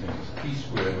same thing as p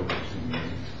squared over 2 mu.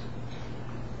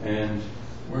 And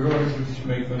we're going to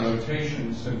make the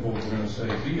notation simple. We're going to say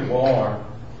v of r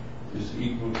is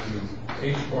equal to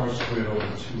h bar squared over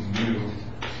 2 mu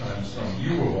times some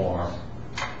u of r.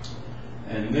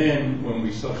 And then when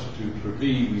we substitute for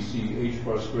v, we see h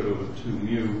bar squared over 2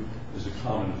 mu is a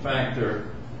common factor.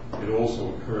 It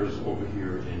also occurs over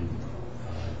here in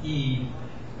e.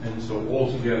 And so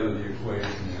altogether the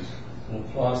equation is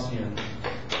Laplacian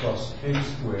plus k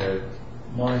squared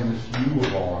minus u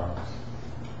of r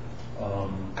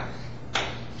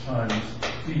times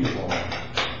p of r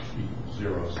equals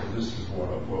 0. So this is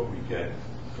what we get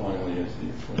finally as the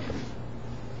equation.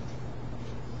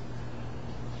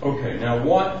 Okay, now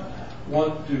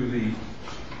what do these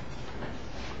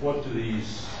what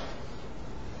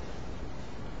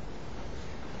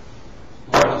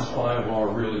does phi of r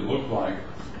really look like?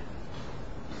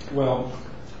 Well,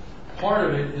 part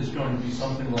of it is going to be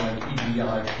something like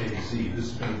EDI-KZ. This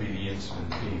is going to be the incident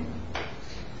beam.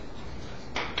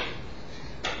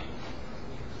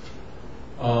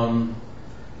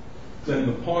 Then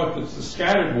the part that's the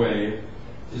scattered wave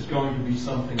is going to be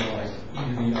something like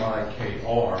EDI-KR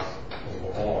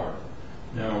over R.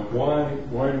 Now,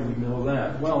 why do we know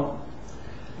that? Well,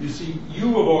 you see,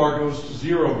 U of R goes to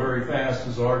 0 very fast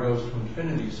as R goes to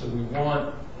infinity, so we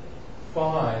want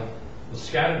phi, the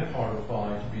scattered part of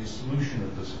phi, to be a solution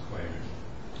of this equation.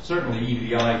 Certainly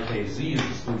EDI-KZ is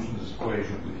the solution of this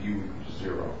equation with U equal to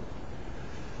 0.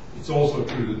 It's also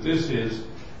true that this is,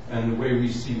 and the way we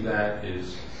see that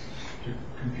is to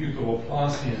compute the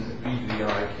Laplacian of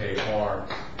EDI-KR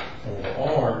over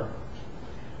R.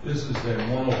 This is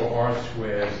then 1 over R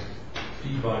squared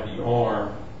d by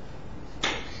dr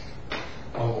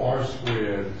of R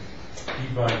squared d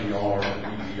by dr of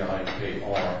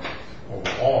EDI-KR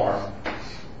over R.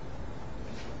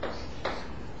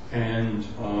 And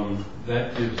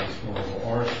that gives us 1 over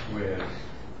R squared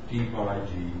d by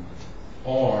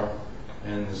dr.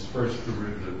 And this first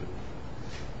derivative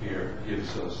here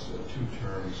gives us two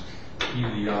terms,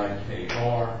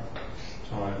 EDI-KR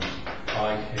times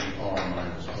IKR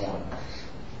minus 1.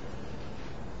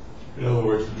 In other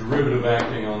words, the derivative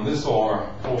acting on this R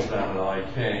pulls down an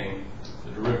IK.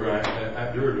 The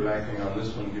derivative acting on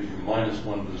this one gives you minus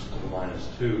 1 to the minus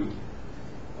 2.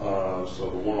 So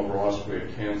the 1 over R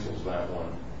squared cancels that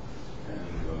one.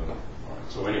 And all right,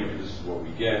 so anyway, this is what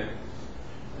we get.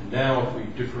 And now if we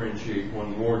differentiate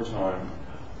one more time,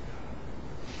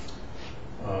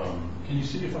 can you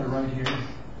see if I write here?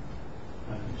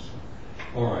 I think so.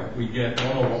 All right, we get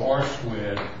 1 over R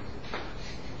squared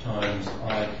times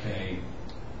IK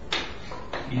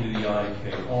e to the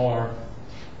IKR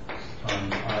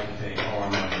times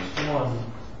IKR minus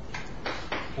 1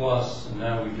 plus, and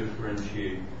now we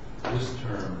differentiate this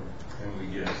term and we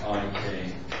get IK e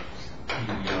to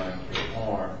the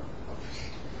IKR.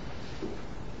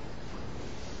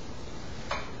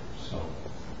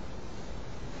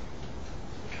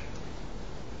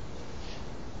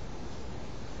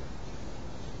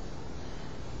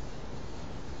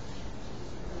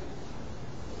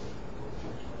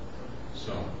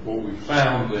 So what we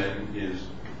found then is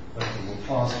that the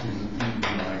Laplacian of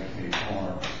EDI-KR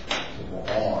over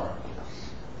R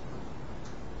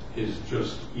is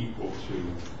just equal to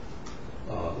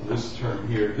this term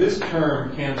here. This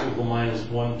term cancels the minus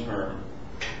 1 term,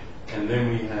 and then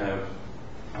we have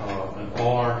an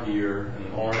r here, and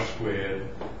an r squared,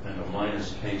 and a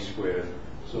minus k squared.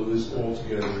 So this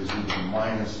altogether is equal to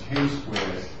minus k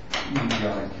squared e to the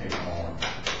I k r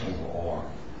over r.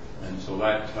 And so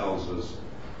that tells us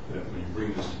that when you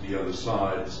bring this to the other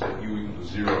side, set u equal to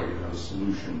 0, you have a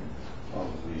solution of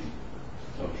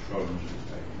Schrodinger's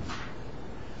equation.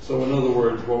 So in other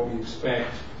words, what we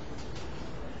expect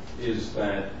is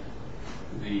that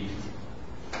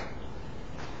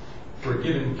for a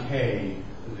given k,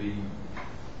 I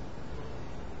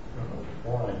don't know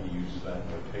why he uses that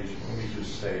notation. Let me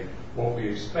just say what we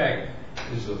expect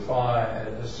is a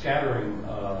scattering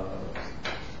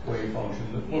wave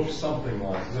function that looks something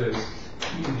like this: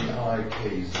 e to the I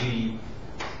k z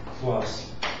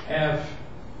plus f,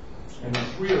 and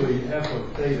it's really f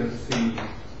of theta, phi,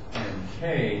 and k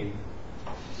e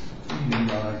to the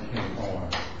I k r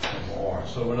over r.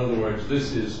 So in other words,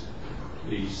 this is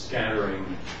the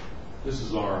scattering. This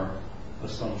is our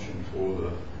assumption for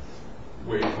the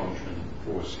wave function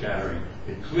for scattering.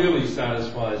 It clearly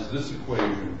satisfies this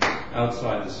equation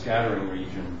outside the scattering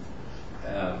region.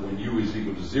 When u is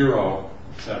equal to 0,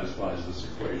 it satisfies this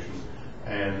equation.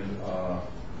 And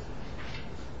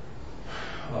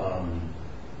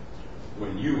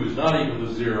when u is not equal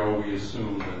to 0, we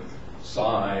assume that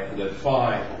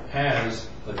phi has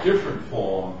a different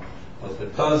form, but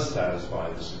that does satisfy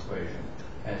this equation.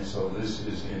 And so this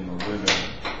is in the limit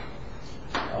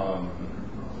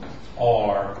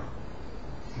r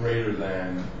greater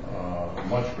than,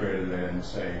 much greater than,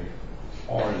 say,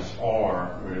 r is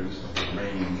r, where this is the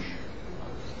range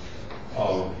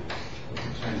of the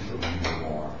potential u of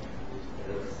r.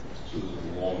 So this is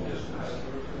a long distance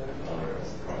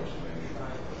approximation.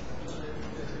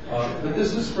 But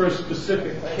this is for a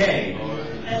specific k.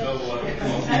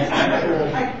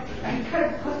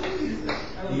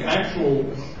 The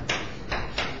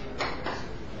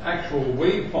actual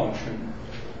wave function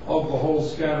of the whole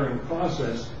scattering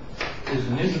process is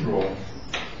an integral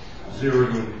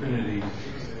 0 to infinity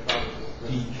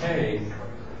dk,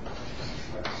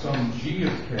 some g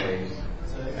of k,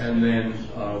 and then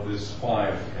this phi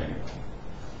of k.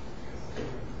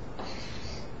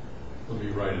 Let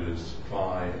me write it as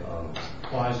phi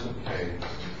sub k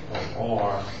of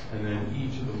r, and then e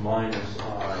to the minus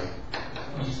I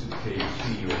e sub k t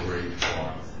over h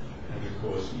bar. And of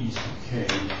course, e sub k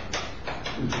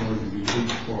is going to be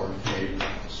h bar k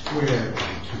squared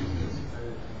over 2 nu.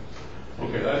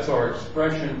 Okay, that's our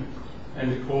expression.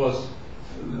 And of course,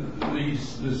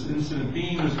 this incident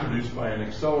beam is produced by an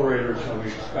accelerator, so we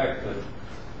expect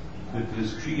that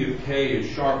this g of k is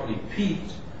sharply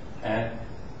peaked at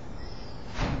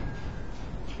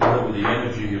whatever the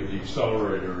energy of the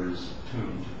accelerator is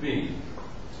tuned to be.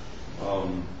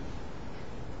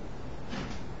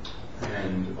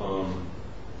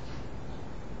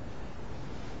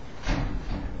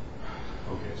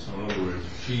 Okay, so in other words,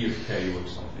 g of k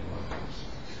looks something like this.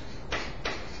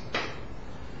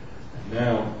 And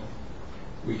now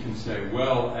we can say,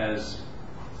 well, as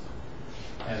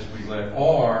we let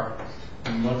r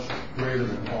be much greater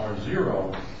than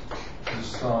r0, the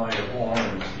psi of r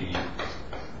and t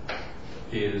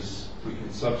is, we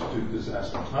can substitute this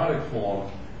asymptotic form,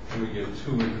 and we get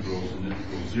two integrals, an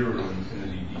integral 0 to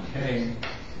infinity dk,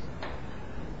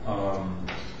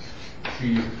 g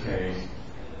of k,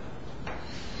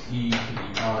 e to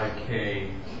the I k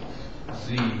z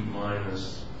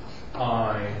minus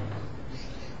I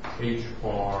h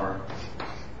bar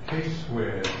k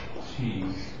squared t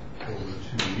over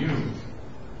 2u.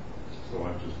 So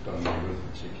I've just done the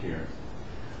arithmetic here.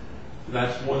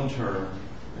 That's one term.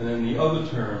 And then the other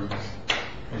term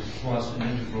is plus an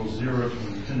integral 0 to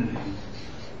infinity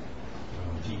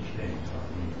dk.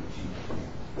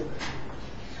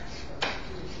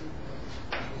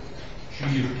 G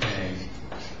of k.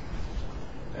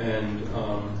 And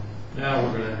now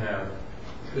we're going to have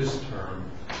this term,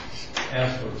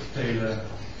 f of theta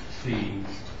phi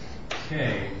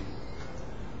k,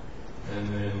 and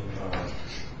then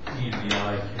e to the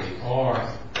I k r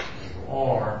over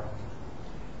r,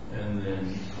 and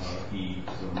then e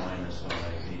to the minus I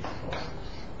h bar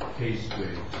k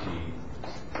squared t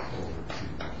over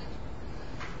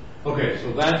 2. Okay, so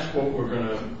that's what we're going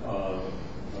to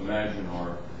imagine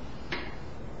our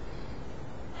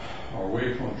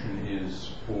wave function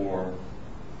is for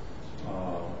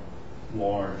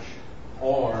large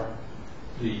r.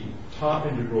 The top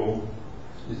integral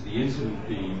is the incident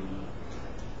beam.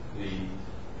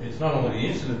 It's not only the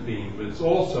incident beam, but it's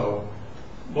also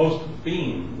most of the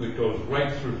beam that goes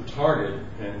right through the target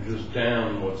and just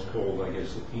down what's called, I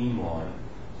guess, the beam line.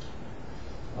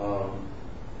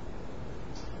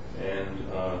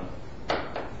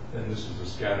 And this is the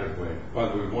scattered wave. By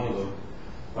the way, one of the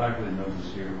faculty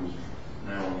members here who's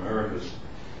now emeritus,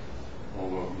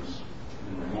 although he's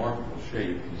in remarkable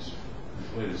shape, his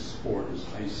latest sport is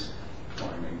ice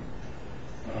climbing.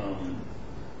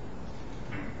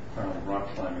 Apparently rock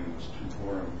climbing was too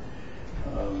boring.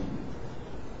 Anyway,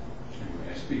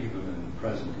 I speak of him in the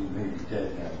present. He may be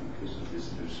dead now because of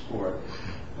his new sport.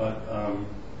 But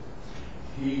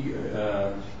he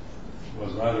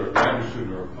was either a graduate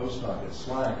student or a postdoc at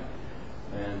SLAC,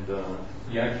 and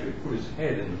he actually put his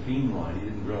head in the beam line. He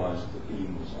didn't realize that the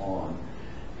beam was on.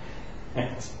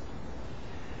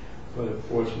 But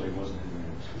unfortunately, it wasn't in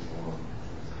there too long.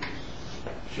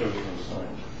 Showed no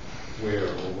signs of wear,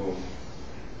 although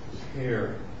his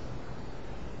hair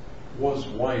was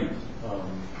white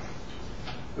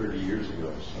 30 years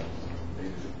ago, so maybe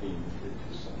the beam did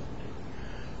do something.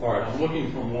 All right, I'm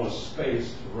looking for more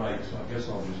space to write, so I guess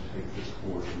I'll just take this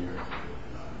board here.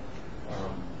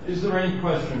 Is there any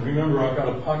question? Remember, I've got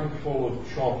a pocket full of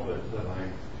chocolate that I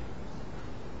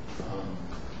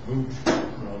moved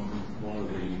from one of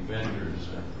the vendors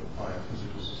at the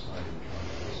Biophysical Society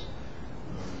conference.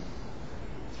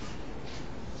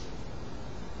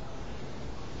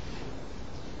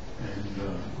 And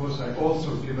of course, I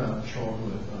also give out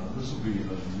chocolate. This will be a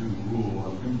new rule.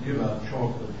 I'm going to give out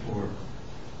chocolate for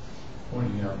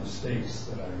pointing out mistakes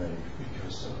that I make,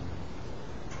 because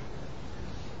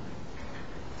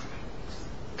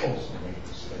also make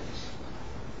mistakes.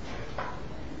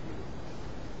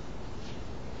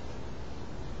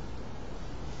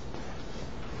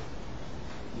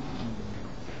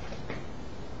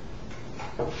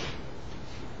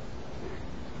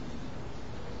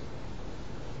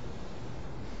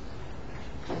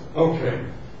 Okay.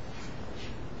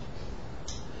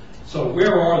 So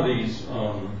where are these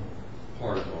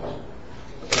particles?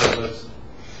 So let's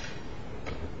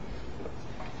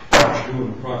do an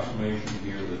approximation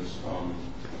here that's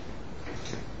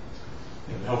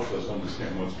it helps us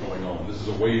understand what's going on. This is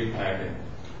a wave packet.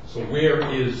 So where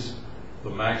is the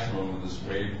maximum of this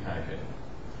wave packet?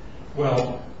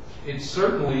 Well, it's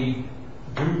certainly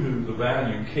due to the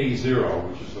value k0,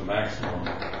 which is the maximum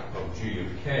of g of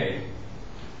k.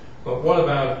 But what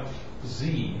about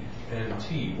z and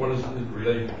t? What is the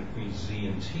relation between z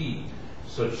and t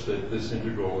such that this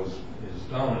integral is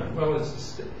dominant? Well,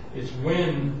 it's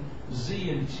when z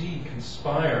and t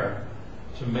conspire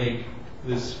to make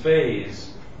this phase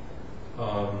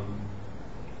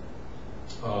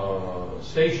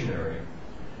stationary.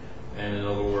 And in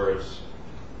other words,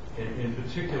 in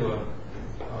particular,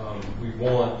 we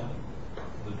want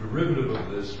the derivative of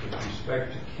this with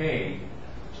respect to k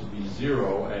to be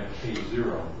 0 at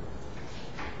k0.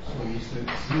 So we said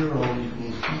 0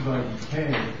 equals d by dk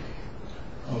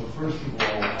of, first of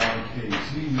all,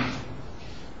 ikz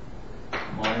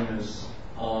minus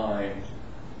I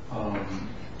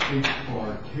h bar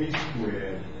k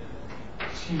squared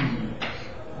t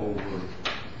over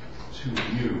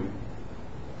 2u,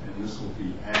 and this will be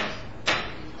at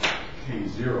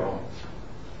k0,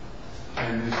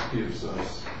 and this gives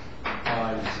us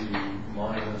iz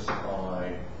minus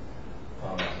I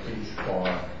h bar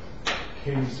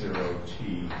k0t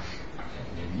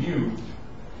in u,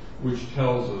 which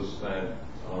tells us that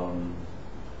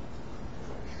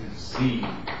z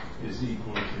is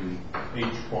equal to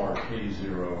h bar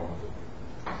k0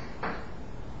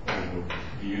 over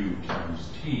u times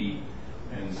t,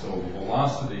 and so the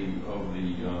velocity of the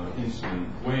incident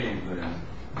wave then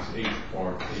is h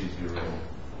bar k0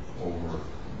 over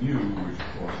mu, which of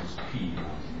course is p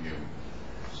over mu.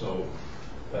 So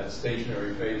that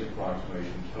stationary phase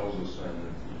approximation tells us then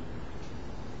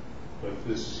that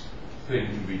this thing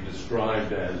can be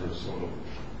described as a sort of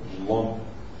lump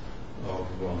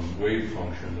of wave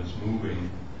function that's moving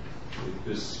with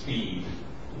this speed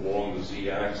along the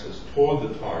z-axis toward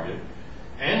the target,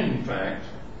 and in fact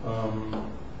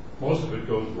most of it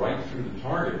goes right through the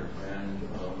target and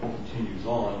continues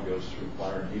on, goes through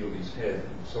Byron Healy's head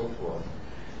and so forth.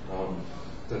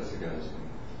 That's the guy's name.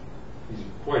 He's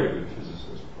quite a good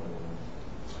physicist, by the way.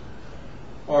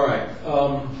 All right,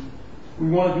 we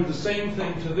want to do the same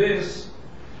thing to this,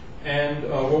 and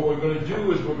what we're going to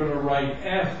do is we're going to write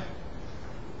f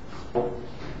of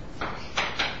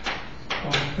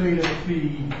theta, phi,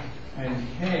 and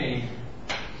k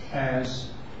as,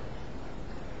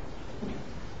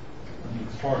 I'm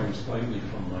departing slightly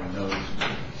from my notes,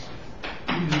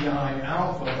 e to the I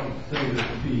alpha of theta,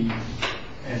 phi,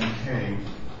 and k.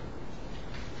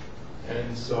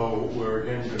 And so we're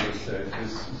again going to set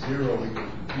this 0 equal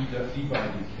to d by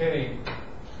dk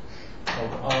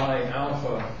of I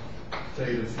alpha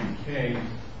theta phi k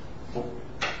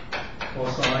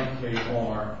plus I k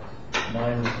r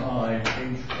minus I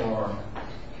h bar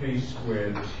k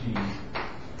squared t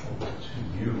over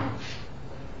 2u.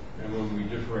 And when we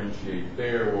differentiate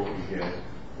there, what we get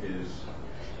is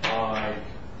I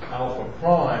alpha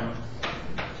prime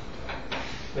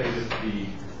theta p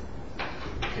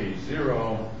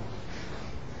k0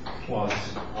 plus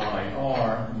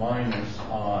IR minus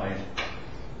I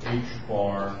h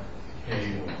bar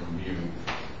k over mu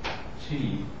t.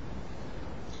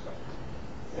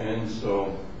 And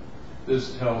so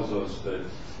this tells us that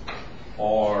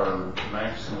R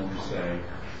maximum, say,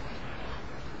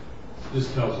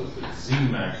 this tells us that Z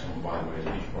maximum, by the way, is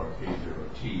h bar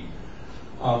k0 t.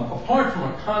 Apart from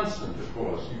a constant, of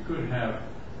course, you could have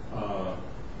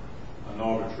an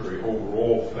arbitrary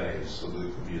overall phase, so there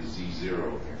could be a Z0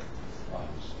 here,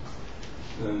 obviously.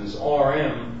 And then this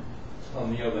Rm,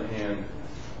 on the other hand,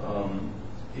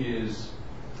 is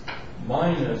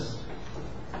minus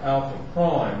alpha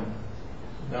prime.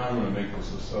 Now I'm going to make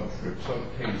this a subscript, sub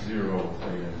k0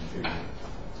 theta and k.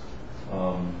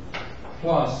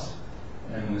 Plus,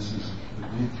 and this is the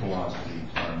group velocity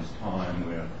times time,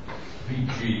 where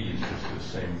Vg is just the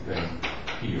same thing,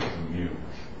 P over mu,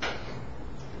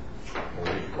 or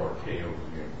h bar k over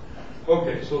mu.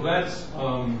 Okay, so that's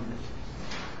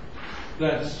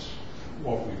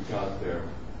what we've got there.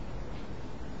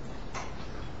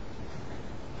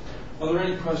 Are there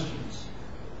any questions?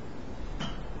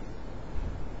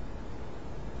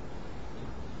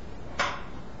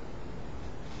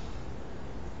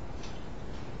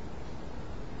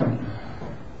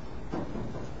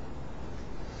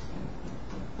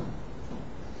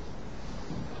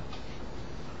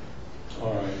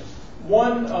 All right.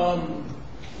 One,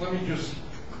 let me just,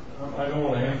 I don't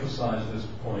want to emphasize this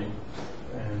point,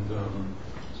 and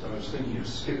so I was thinking of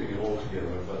skipping it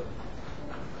altogether, but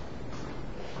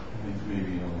I think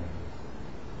maybe I'll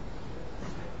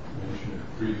mention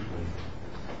it briefly.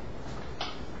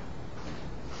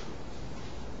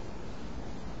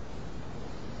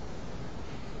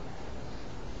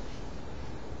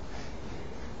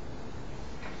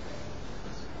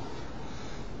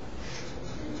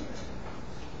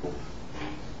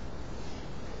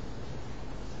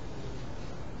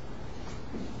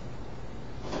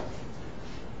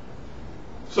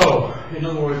 So, in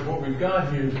other words, what we've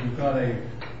got here is we've got a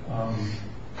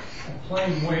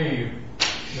plane wave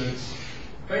that's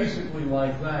basically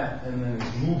like that, and then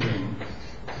it's moving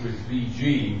with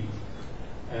Vg,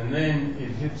 and then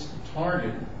it hits the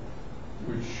target,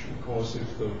 which, of course,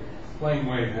 if the plane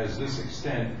wave has this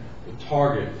extent, the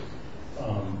target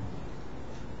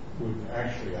would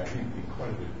actually, I think, be quite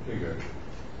a bit bigger.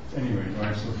 Anyway,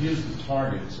 right, so here's the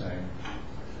target, say,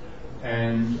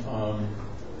 and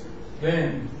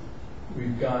then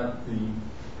we've got the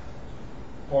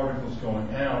particles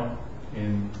going out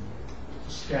in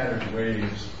scattered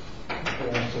waves,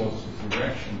 all sorts of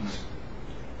directions.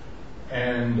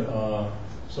 And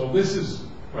so this is,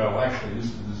 well, actually, this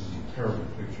is a terrible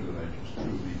picture that I just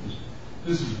drew, because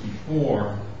this is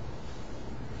before.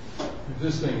 If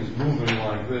this thing is moving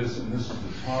like this, and this is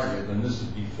the target, then this is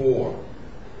before.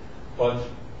 But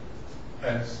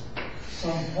at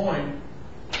some point,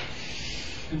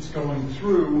 it's going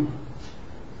through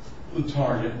the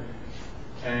target,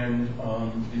 and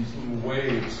these little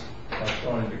waves are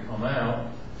starting to come out,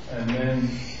 and then,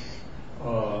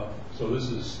 so this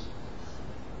is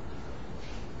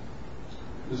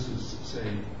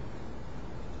say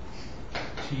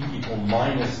t equal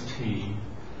minus t.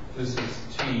 This is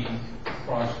t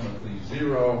approximately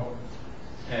 0,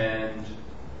 and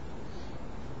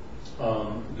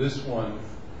this one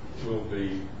will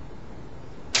be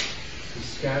the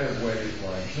scattered wave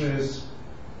like this,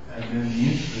 and then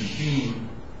the incident beam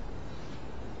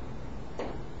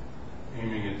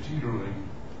aiming at teetering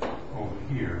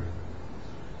over here.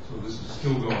 So this is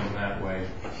still going that way,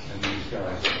 and these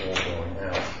guys are all going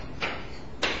out.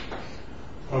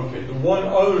 Okay, the one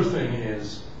other thing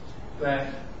is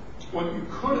that what you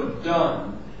could have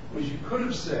done was you could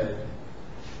have said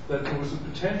that there was a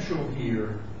potential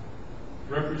here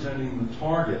representing the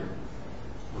target,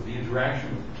 or the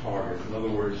interaction with the target. In other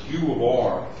words, U of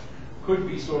R could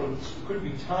be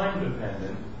time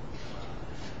dependent,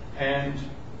 and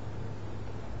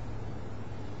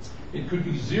it could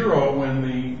be 0 when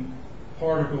the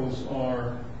particles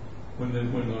are, when the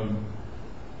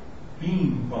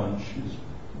beam bunch is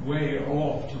way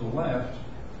off to the left,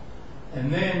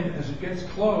 and then as it gets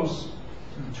close,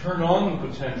 you turn on the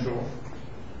potential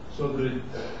so that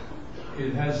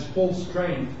it has full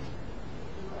strength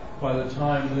by the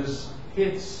time this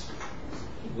hits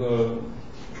the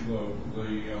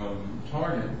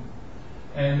target.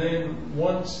 And then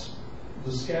once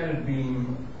the scattered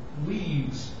beam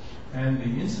leaves, and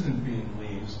the incident beam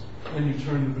leaves, then you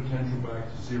turn the potential back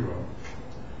to 0.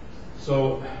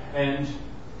 So, and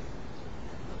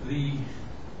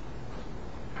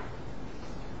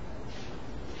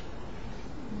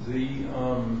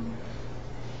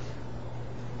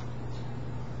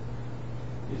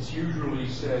it's usually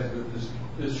said that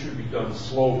this should be done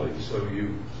slowly. So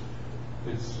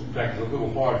it's in fact a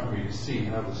little hard for me to see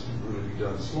how this should really be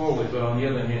done slowly. But on the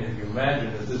other hand, if you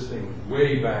imagine that this thing was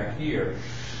way back here,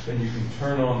 then you can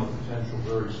turn on the potential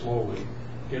very slowly,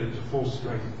 get it to full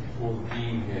strength before the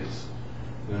beam hits.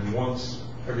 Then once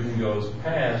everything goes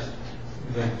past,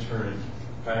 you then turn it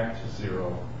back to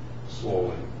 0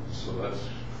 slowly. So that's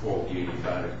called the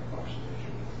adiabatic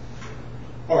approximation.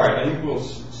 All right, I think we'll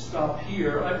stop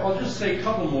here. I'll just say a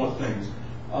couple more things.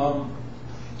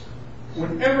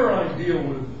 Whenever I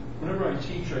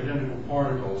teach identical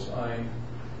particles, I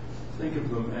think of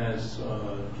them as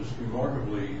just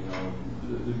remarkably,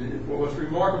 what's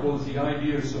remarkable is the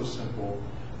idea is so simple.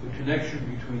 The connection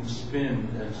between spin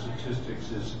and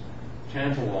statistics is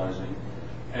tantalizing,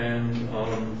 and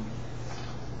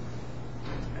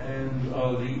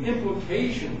the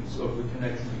implications of the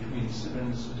connection between spin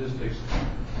and statistics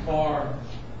are,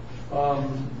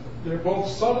 they're both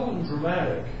subtle and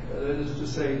dramatic. That is to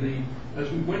say, as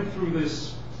we went through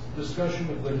this discussion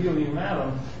of the helium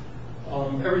atom,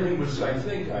 everything was, I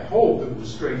hope it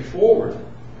was straightforward,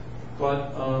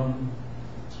 but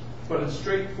it's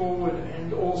straightforward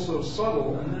and also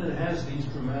subtle, and then it has these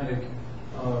dramatic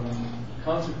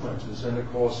consequences. And of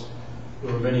course,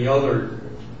 there are many other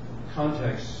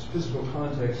contexts, physical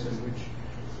contexts, in which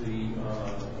the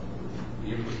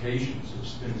implications of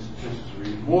spin statistics are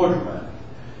even more dramatic.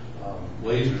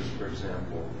 Lasers, for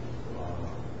example,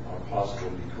 are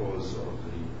possible because of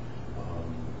the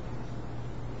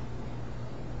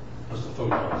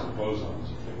photons and bosons.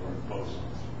 If they weren't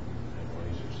bosons, we wouldn't have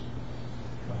lasers.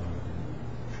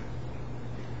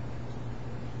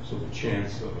 So the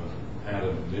chance of an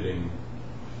atom emitting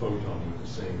a photon with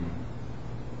the same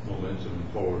momentum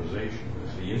and polarization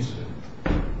as the incident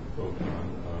photon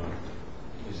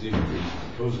is increased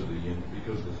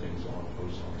because the things are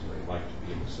bosons. They like to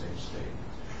be in the same state.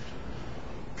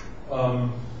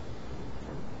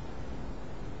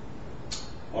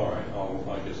 All right, I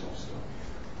guess I'll stop.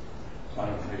 I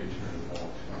don't know how you turn it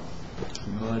off.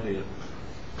 No idea.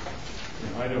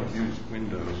 I don't use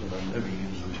Windows, and I never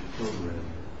use this program.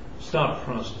 Stop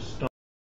process.